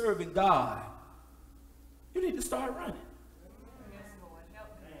from serving God, you need to start running.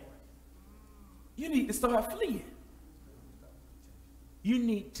 You need to start fleeing. You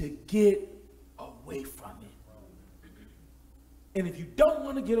need to get away from it. And if you don't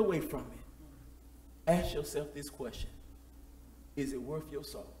want to get away from it, ask yourself this question. Is it worth your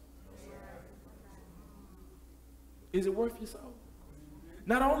soul? Is it worth your soul?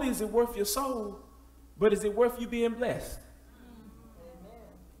 Not only is it worth your soul, but is it worth you being blessed?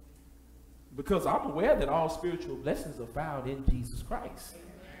 Because I'm aware that all spiritual blessings are found in Jesus Christ.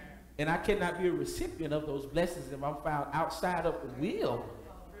 And I cannot be a recipient of those blessings if I'm found outside of the will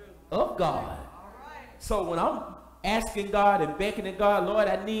of God. So when I'm asking God and beckoning God, Lord,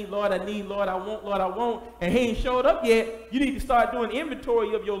 I need, Lord, I need, Lord, I want, and he ain't showed up yet, you need to start doing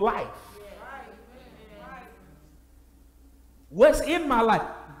inventory of your life. What's in my life?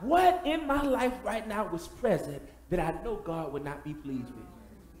 What in my life right now was present that I know God would not be pleased with?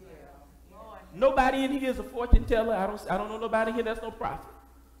 Nobody in here is a fortune teller. I don't know nobody here that's no prophet.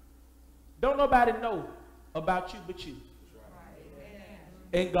 Don't nobody know about you but you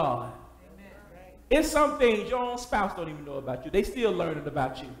and God. It's some things your own spouse don't even know about you. They still learning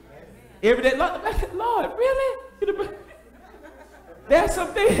about you. Every day, Lord, really? There's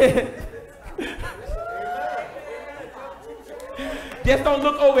some things. Just don't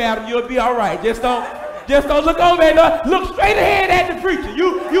look over at him. You'll be all right. Just don't look over at him. Look straight ahead at the preacher.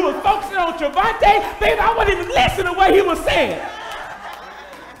 You were focusing on Trevonte. Baby, I wasn't even listening to what he was saying.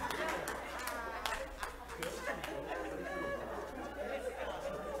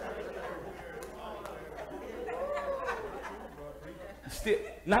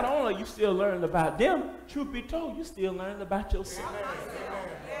 Not only are you still learning about them, truth be told, you still learning about yourself.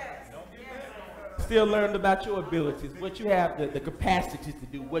 Still learning about your abilities, what you have the capacity to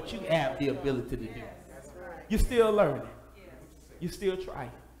do, what you have the ability to do. You're still learning. You're still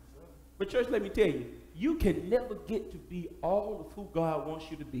trying. But church, let me tell you, you can never get to be all of who God wants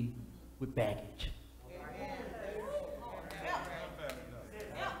you to be with baggage.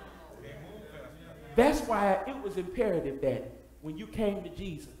 That's why it was imperative that when you came to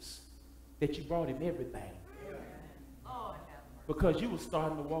Jesus, that you brought him everything. Because you were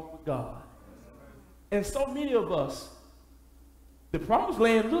starting to walk with God. And so many of us, the promised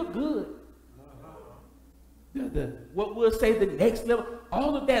land looked good. What we'll say the next level,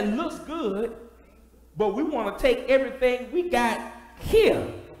 all of that looks good, but we want to take everything we got here,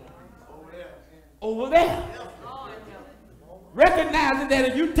 over there. Recognizing that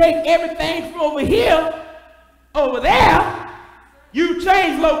if you take everything from over here, over there, you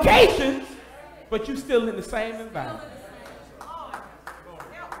change locations, but you're still in the same environment.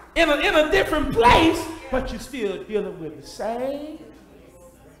 In a different place, but you're still dealing with the same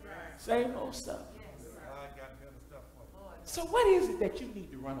old stuff. So what is it that you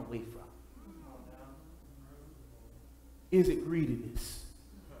need to run away from? Is it greediness?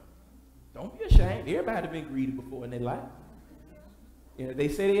 Don't be ashamed. Everybody been greedy before in their life. And if they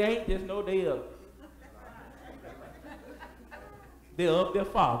say they ain't, just know they up. They're of their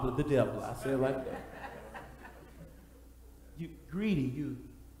father, the devil. I say it like that. You greedy, you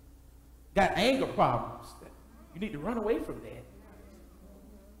got anger problems. You need to run away from that.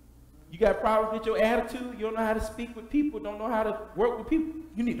 You got problems with your attitude. You don't know how to speak with people. Don't know how to work with people.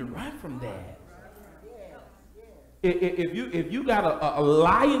 You need to run from that. If you got a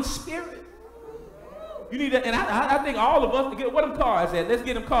lying spirit, you need to. And I think all of us, what them cards at? Let's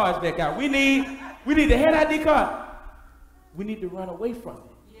get them cards back out. We need the head ID card. We need to run away from it.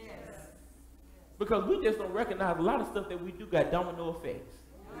 Because we just don't recognize a lot of stuff that we do got domino effects.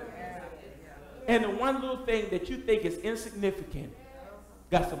 And the one little thing that you think is insignificant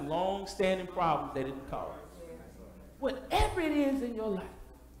got some long-standing problems that it causes. Whatever it is in your life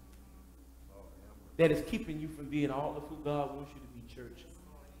that is keeping you from being all of who God wants you to be, church,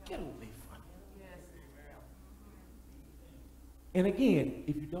 get away from it. And again,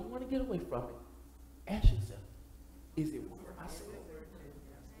 if you don't want to get away from it, ask yourself, is it worth my soul?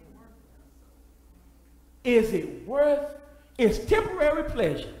 Is it worth, is temporary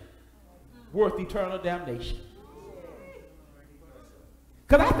pleasure worth eternal damnation?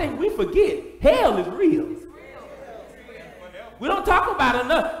 Because I think we forget hell is real. We don't talk about it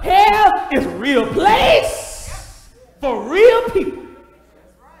enough. Hell is a real place for real people.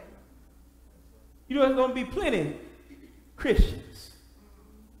 You know, there's going to be plenty Christians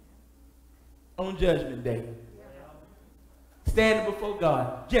on Judgment Day standing before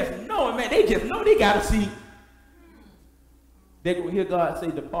God, just knowing, man, they just know they got to see. They're going to hear God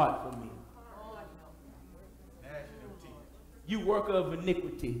say, depart from me, you worker of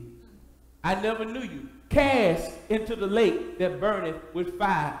iniquity. I never knew you. Cast into the lake that burneth with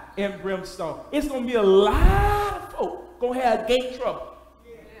fire and brimstone. It's going to be a lot of folk going to have gate trouble.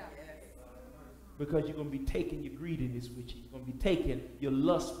 Because you're going to be taking your greediness with you. You're going to be taking your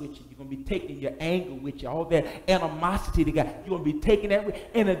lust with you. You're going to be taking your anger with you. All that animosity to God. You're going to be taking that with you.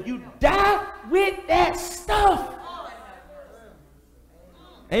 And if you die with that stuff,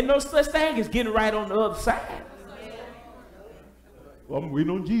 ain't no such thing as getting right on the other side. Well, I'm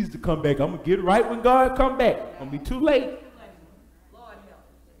waiting on Jesus to come back. I'm going to get it right when God come back. It's going to be too late.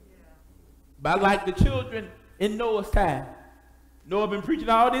 But like the children in Noah's time. Noah been preaching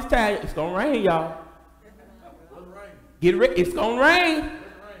all this time. It's going to rain, y'all. Get ready. It's going to rain.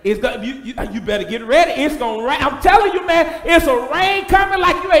 It's gonna, you better get ready. It's going to rain. I'm telling you, man, it's a rain coming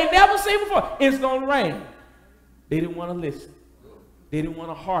like you ain't never seen before. It's going to rain. They didn't want to listen. They didn't want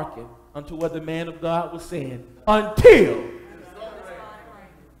to hearken unto what the man of God was saying. Until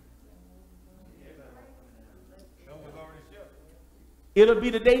it'll be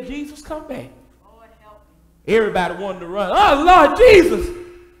the day Jesus come back. Everybody wanted to run. Oh, Lord Jesus,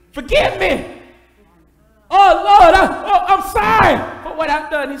 forgive me. Oh, Lord, I'm sorry for what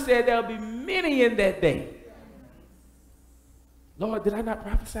I've done. He said there'll be many in that day. Lord, did I not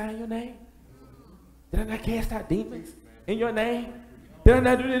prophesy in your name? Did I not cast out demons in your name? Did I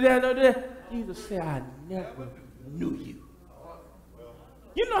not do this? Did I not do that? Jesus said, I never knew you.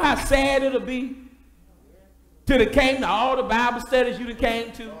 You know how sad it'll be to the came to all the Bible studies you done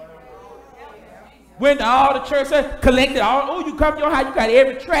came to? Went to all the church, collected all. Oh, you come to your house, you got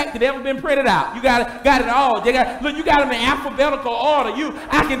every tract that ever been printed out. You got it all. Look, you got them in alphabetical order.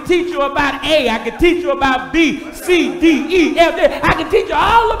 I can teach you about A. I can teach you about B, C, D, E, F. I can teach you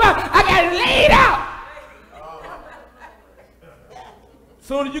all about. I got it laid out.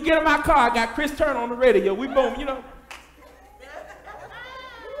 Soon as you get in my car, I got Chris Turner on the radio. We boom, you know.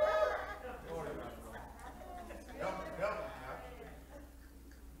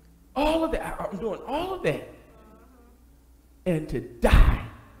 All of that, I'm doing all of that. And to die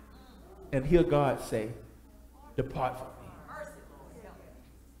and hear God say, depart from me.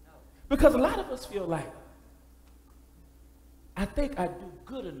 Because a lot of us feel like, I think I do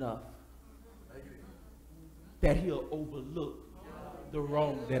good enough that he'll overlook the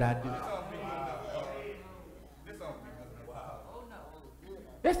wrong that I do.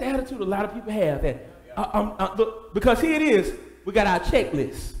 That's the attitude a lot of people have. That look, because here it is, we got our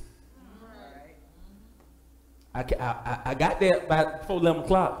checklist. I got there by before 11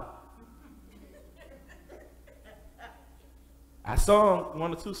 o'clock. I sung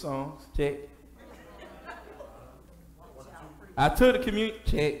 1 or 2 songs, check. I took the communion,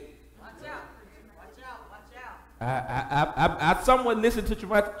 check. Watch out, watch out, watch out. I somewhat listened to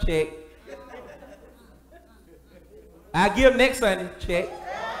Trevonte, check. I give next Sunday, check.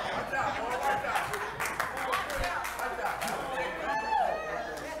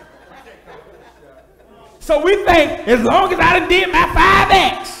 So we think, as long as I done did my 5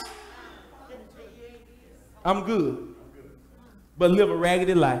 acts, I'm good. But live a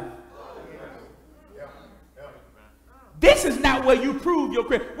raggedy life. This is not Bible where you prove your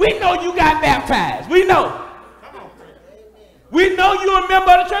Christian. We know you got baptized. We know. We know you're a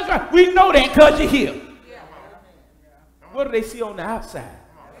member of the church. We know that because you're here. What do they see on the outside?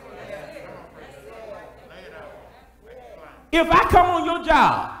 If I come on your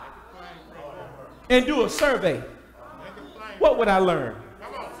job and do a survey, what would I learn?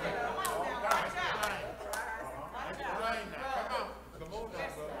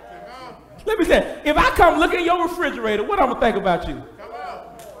 Let me say, if I come look at your refrigerator, what I'm going to think about you?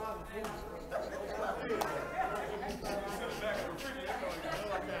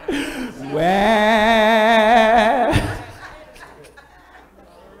 Well,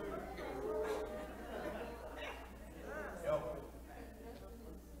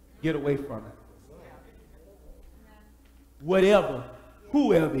 get away from it. Whatever,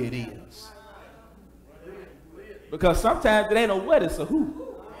 whoever it is. Because sometimes it ain't a what, it's a who.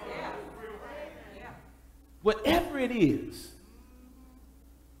 Whatever it is.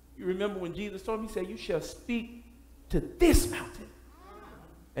 You remember when Jesus told me, he said, you shall speak to this mountain.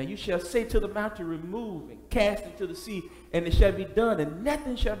 And you shall say to the mountain, remove and cast into the sea, and it shall be done, and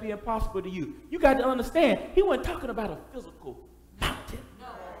nothing shall be impossible to you. You got to understand, he wasn't talking about a physical mountain.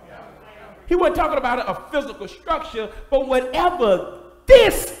 He wasn't talking about a physical structure, but whatever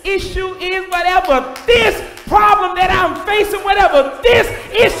this issue is, whatever this problem that I'm facing, whatever this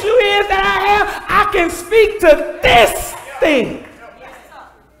issue is that I have, I can speak to this thing.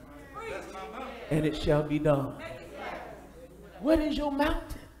 And it shall be done. What is your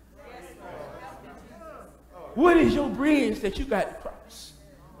mountain? What is your bridge that you got to cross?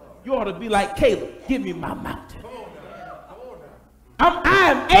 You ought to be like Caleb. Give me my mountain. I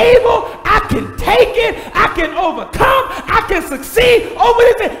am able, I can take it, I can overcome, I can succeed over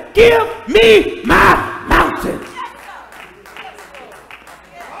this thing. Give me my mountain.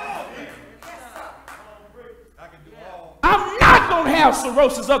 I'm not going to have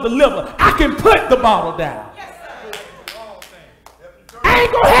cirrhosis of the liver. I can put the bottle down. I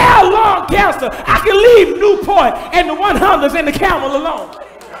ain't going to have lung cancer. I can leave Newport and the 100s and the Camel alone.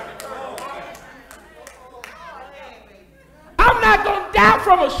 I'm not going to die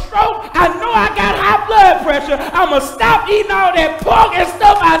from a stroke. I know I got high blood pressure. I'm going to stop eating all that pork and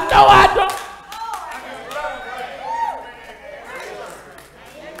stuff I know I don't.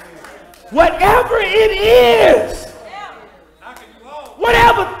 Whatever it is,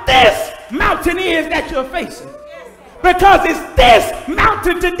 whatever this mountain is that you're facing, because it's this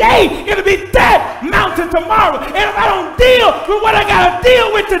mountain today, it'll be that mountain tomorrow. And if I don't deal with what I got to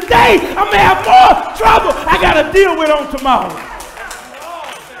deal with today, I'm going to have more trouble I got to deal with on tomorrow.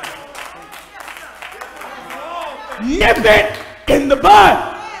 Nip it in the bud.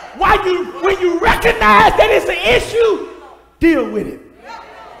 When you recognize that it's an issue, deal with it.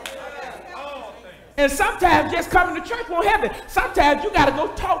 And sometimes just coming to church won't help it. Sometimes you got to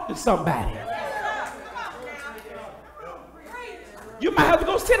go talk to somebody. You might have to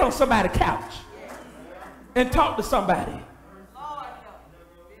go sit on somebody's couch and talk to somebody.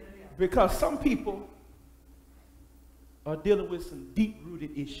 Because some people are dealing with some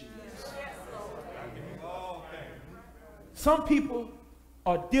deep-rooted issues. Some people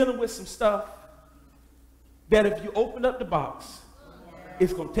are dealing with some stuff that if you open up the box,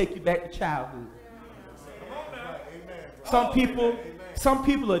 it's going to take you back to childhood. Some people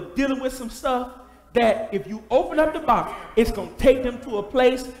are dealing with some stuff that if you open up the box, it's going to take them to a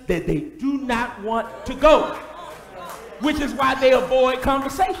place that they do not want to go. Which is why they avoid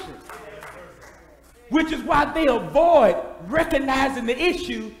conversation. Which is why they avoid recognizing the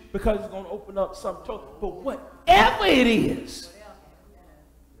issue, because it's going to open up some trouble. But whatever it is,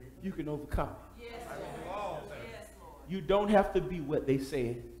 you can overcome it. You don't have to be what they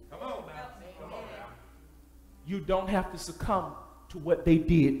said. You don't have to succumb to what they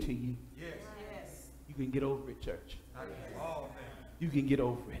did to you. You can get over it, church. You can get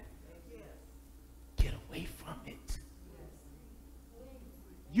over it. Get away from it.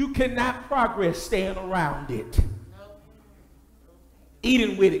 You cannot progress staying around it.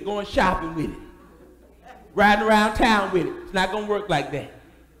 Eating with it, going shopping with it, riding around town with it. It's not going to work like that.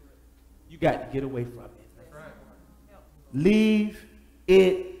 You got to get away from it. Leave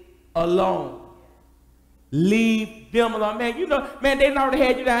it alone. Leave them alone. Man, you know, man, they already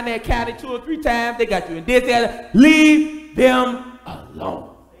had you down there counted 2 or 3 times. They got you in this, that. Leave them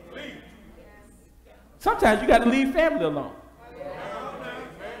alone. Sometimes you got to leave family alone.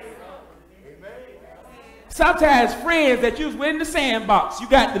 Sometimes friends that you was with in the sandbox, you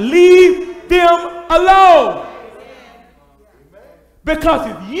got to leave them alone. Because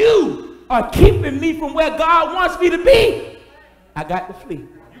if you are keeping me from where God wants me to be, I got to flee.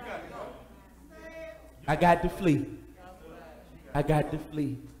 I got to flee. I got to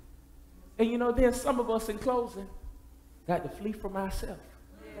flee. And you know, then some of us in closing got to flee from ourselves.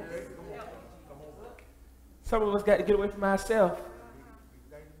 Some of us got to get away from ourselves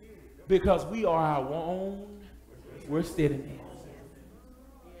because we are our own worst enemy.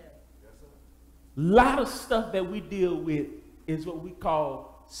 A lot of stuff that we deal with is what we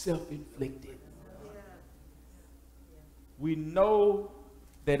call self-inflicted. We know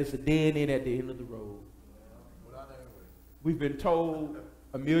that it's a dead end at the end of the road. We've been told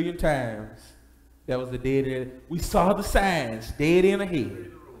a million times that was a dead end. We saw the signs, dead end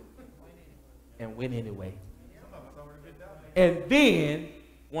ahead, and went anyway. And then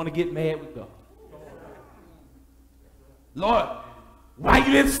want to get mad with God. Lord, why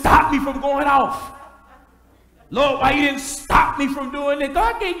you didn't stop me from going off? Lord, why you didn't stop me from doing it?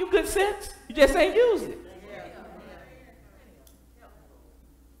 God gave you good sense. You just ain't used it.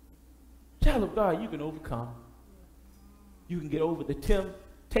 Child of God, you can overcome. You can get over the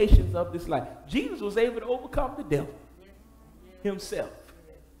temptations of this life. Jesus was able to overcome the devil himself.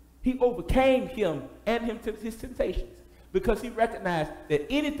 He overcame him and his temptations because he recognized that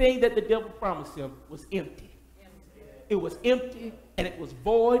anything that the devil promised him was empty. It was empty and it was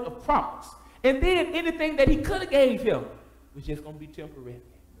void of promise. And then anything that he could have gave him was just going to be temporary.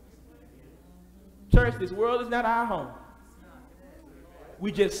 Church, this world is not our home.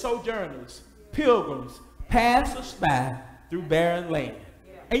 We just sojourners, pilgrims, passers by through barren land.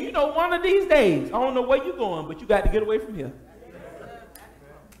 And you know, one of these days, I don't know where you're going, but you got to get away from here.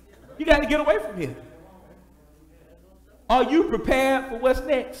 You got to get away from here. Are you prepared for what's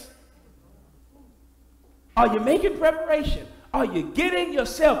next? Are you making preparation? Are you getting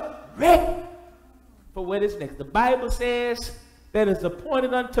yourself ready for what is next? The Bible says that it's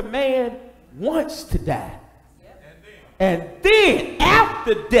appointed unto man once to die. And then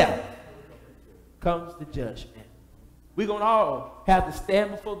after death comes the judgment. We're going to all have to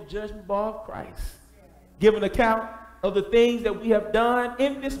stand before the judgment bar of Christ, give an account of the things that we have done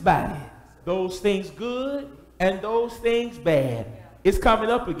in this body, those things good and those things bad. It's coming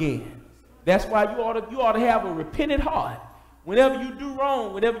up again. That's why you ought to have a repentant heart. Whenever you do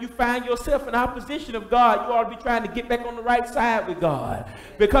wrong, whenever you find yourself in opposition of God, you ought to be trying to get back on the right side with God.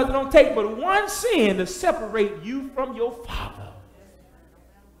 Because it don't take but one sin to separate you from your Father.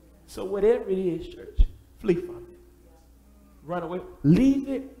 So whatever it is, church, flee from it. Run away. Leave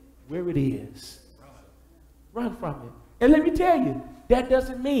it where it is. Run from it. And let me tell you, that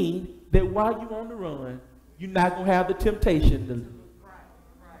doesn't mean that while you're on the run, you're not going to have the temptation to live.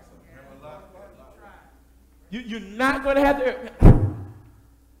 You're not going to have to.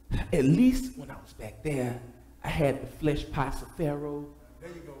 At least when I was back there, I had the flesh pots of Pharaoh.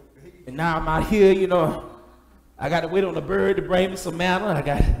 And now I'm out here, you know. I got to wait on a bird to bring me some manna. I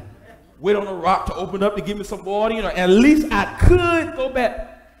got to wait on a rock to open up to give me some water. You know, at least I could go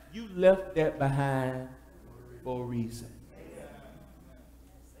back. You left that behind for a reason.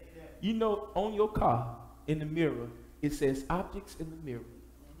 You know, on your car, in the mirror, it says objects in the mirror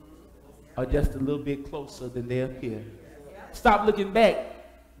are just a little bit closer than they appear. Stop looking back,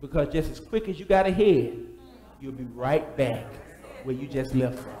 because just as quick as you got ahead, you'll be right back where you just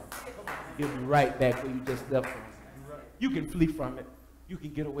left from. You'll be right back where you just left from. You can flee from it. You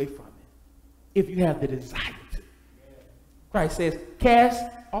can get away from it if you have the desire to. Christ says, cast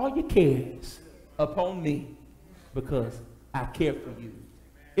all your cares upon me because I care for you.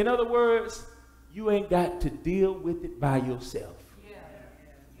 In other words, you ain't got to deal with it by yourself.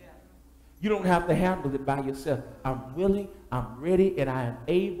 You don't have to handle it by yourself. I'm willing, I'm ready, and I am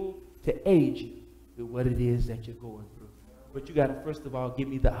able to aid you with what it is that you're going through. But you got to, first of all, give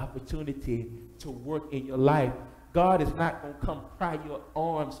me the opportunity to work in your life. God is not going to come pry your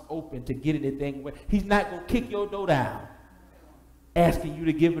arms open to get anything away. He's not going to kick your door down, asking you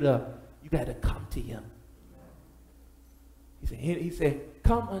to give it up. You got to come to him. He said,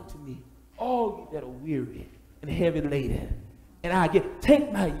 come unto me, all you that are weary and heavy laden, and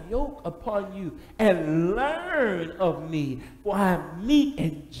take my yoke upon you and learn of me, for I am meek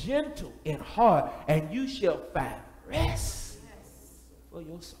and gentle in heart, and you shall find rest for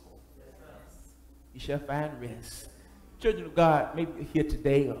your soul. You shall find rest. Children of God, maybe you're here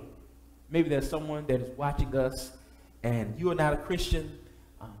today, or maybe there's someone that is watching us, and you are not a Christian.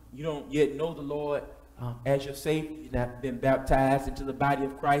 You don't yet know the Lord as your Savior. You've not been baptized into the body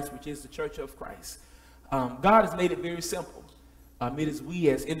of Christ, which is the church of Christ. God has made it very simple. It is we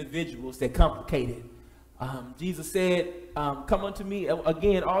as individuals that complicate it. Jesus said, come unto me,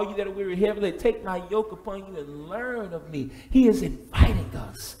 again, all you that are weary and heavy laden, take my yoke upon you and learn of me. He is inviting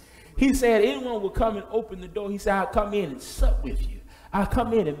us. He said, anyone will come and open the door. He said, I'll come in and sup with you. I'll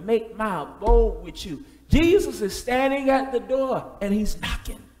come in and make my abode with you. Jesus is standing at the door and he's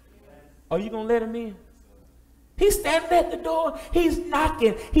knocking. Are you going to let him in? He's standing at the door. He's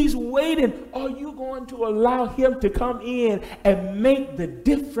knocking. He's waiting. Are you going to allow him to come in and make the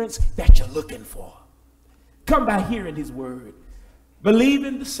difference that you're looking for? Come by hearing his word.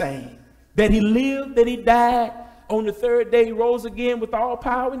 Believing the same. That he lived, that he died. On the third day, he rose again with all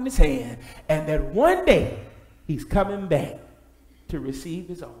power in his hand. And that one day, he's coming back to receive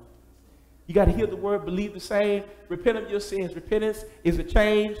his own. You got to hear the word, believe the same, repent of your sins. Repentance is a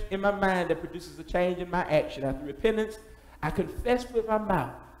change in my mind that produces a change in my action. After repentance, I confess with my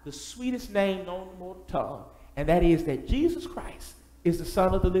mouth the sweetest name known to mortal tongue, and that is that Jesus Christ is the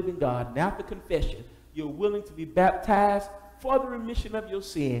Son of the living God. And after confession, you're willing to be baptized for the remission of your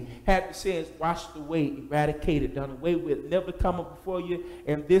sin, have your sins washed away, eradicated, done away with, never come up before you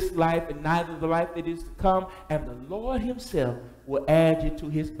in this life and neither the life that is to come, and the Lord himself will add you to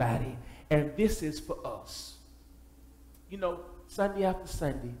his body. And this is for us. You know, Sunday after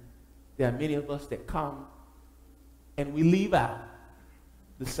Sunday, there are many of us that come and we leave out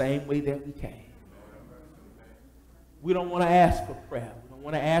the same way that we came. We don't want to ask for prayer. We don't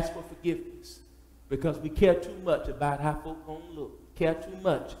want to ask for forgiveness because we care too much about how folk gonna look. Care too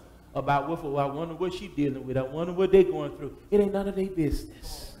much about what, I wonder what she's dealing with. I wonder what they're going through. It ain't none of their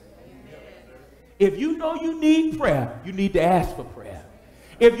business. If you know you need prayer, you need to ask for prayer.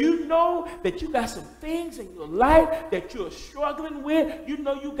 If you know that you got some things in your life that you're struggling with, you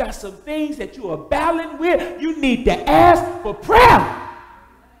know you got some things that you are battling with, you need to ask for prayer.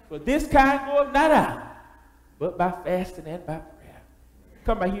 For this kind goes not out, but by fasting and by prayer.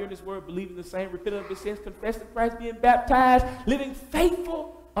 Come by hearing this word, believing the same, repenting of your sins, confessing Christ, being baptized, living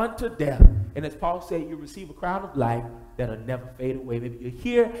faithful unto death. And as Paul said, you receive a crown of life that'll never fade away. Maybe you're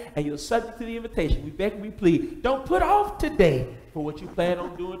here and you're subject to the invitation. We beg and we plead. Don't put off today for what you plan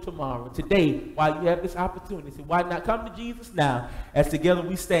on doing tomorrow. Today, while you have this opportunity, so why not come to Jesus now as together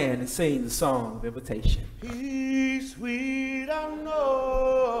we stand and sing the song of invitation. He's sweet, I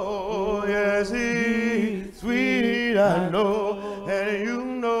know. Yes, he's sweet, I know. And you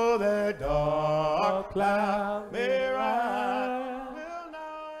know that dark cloud may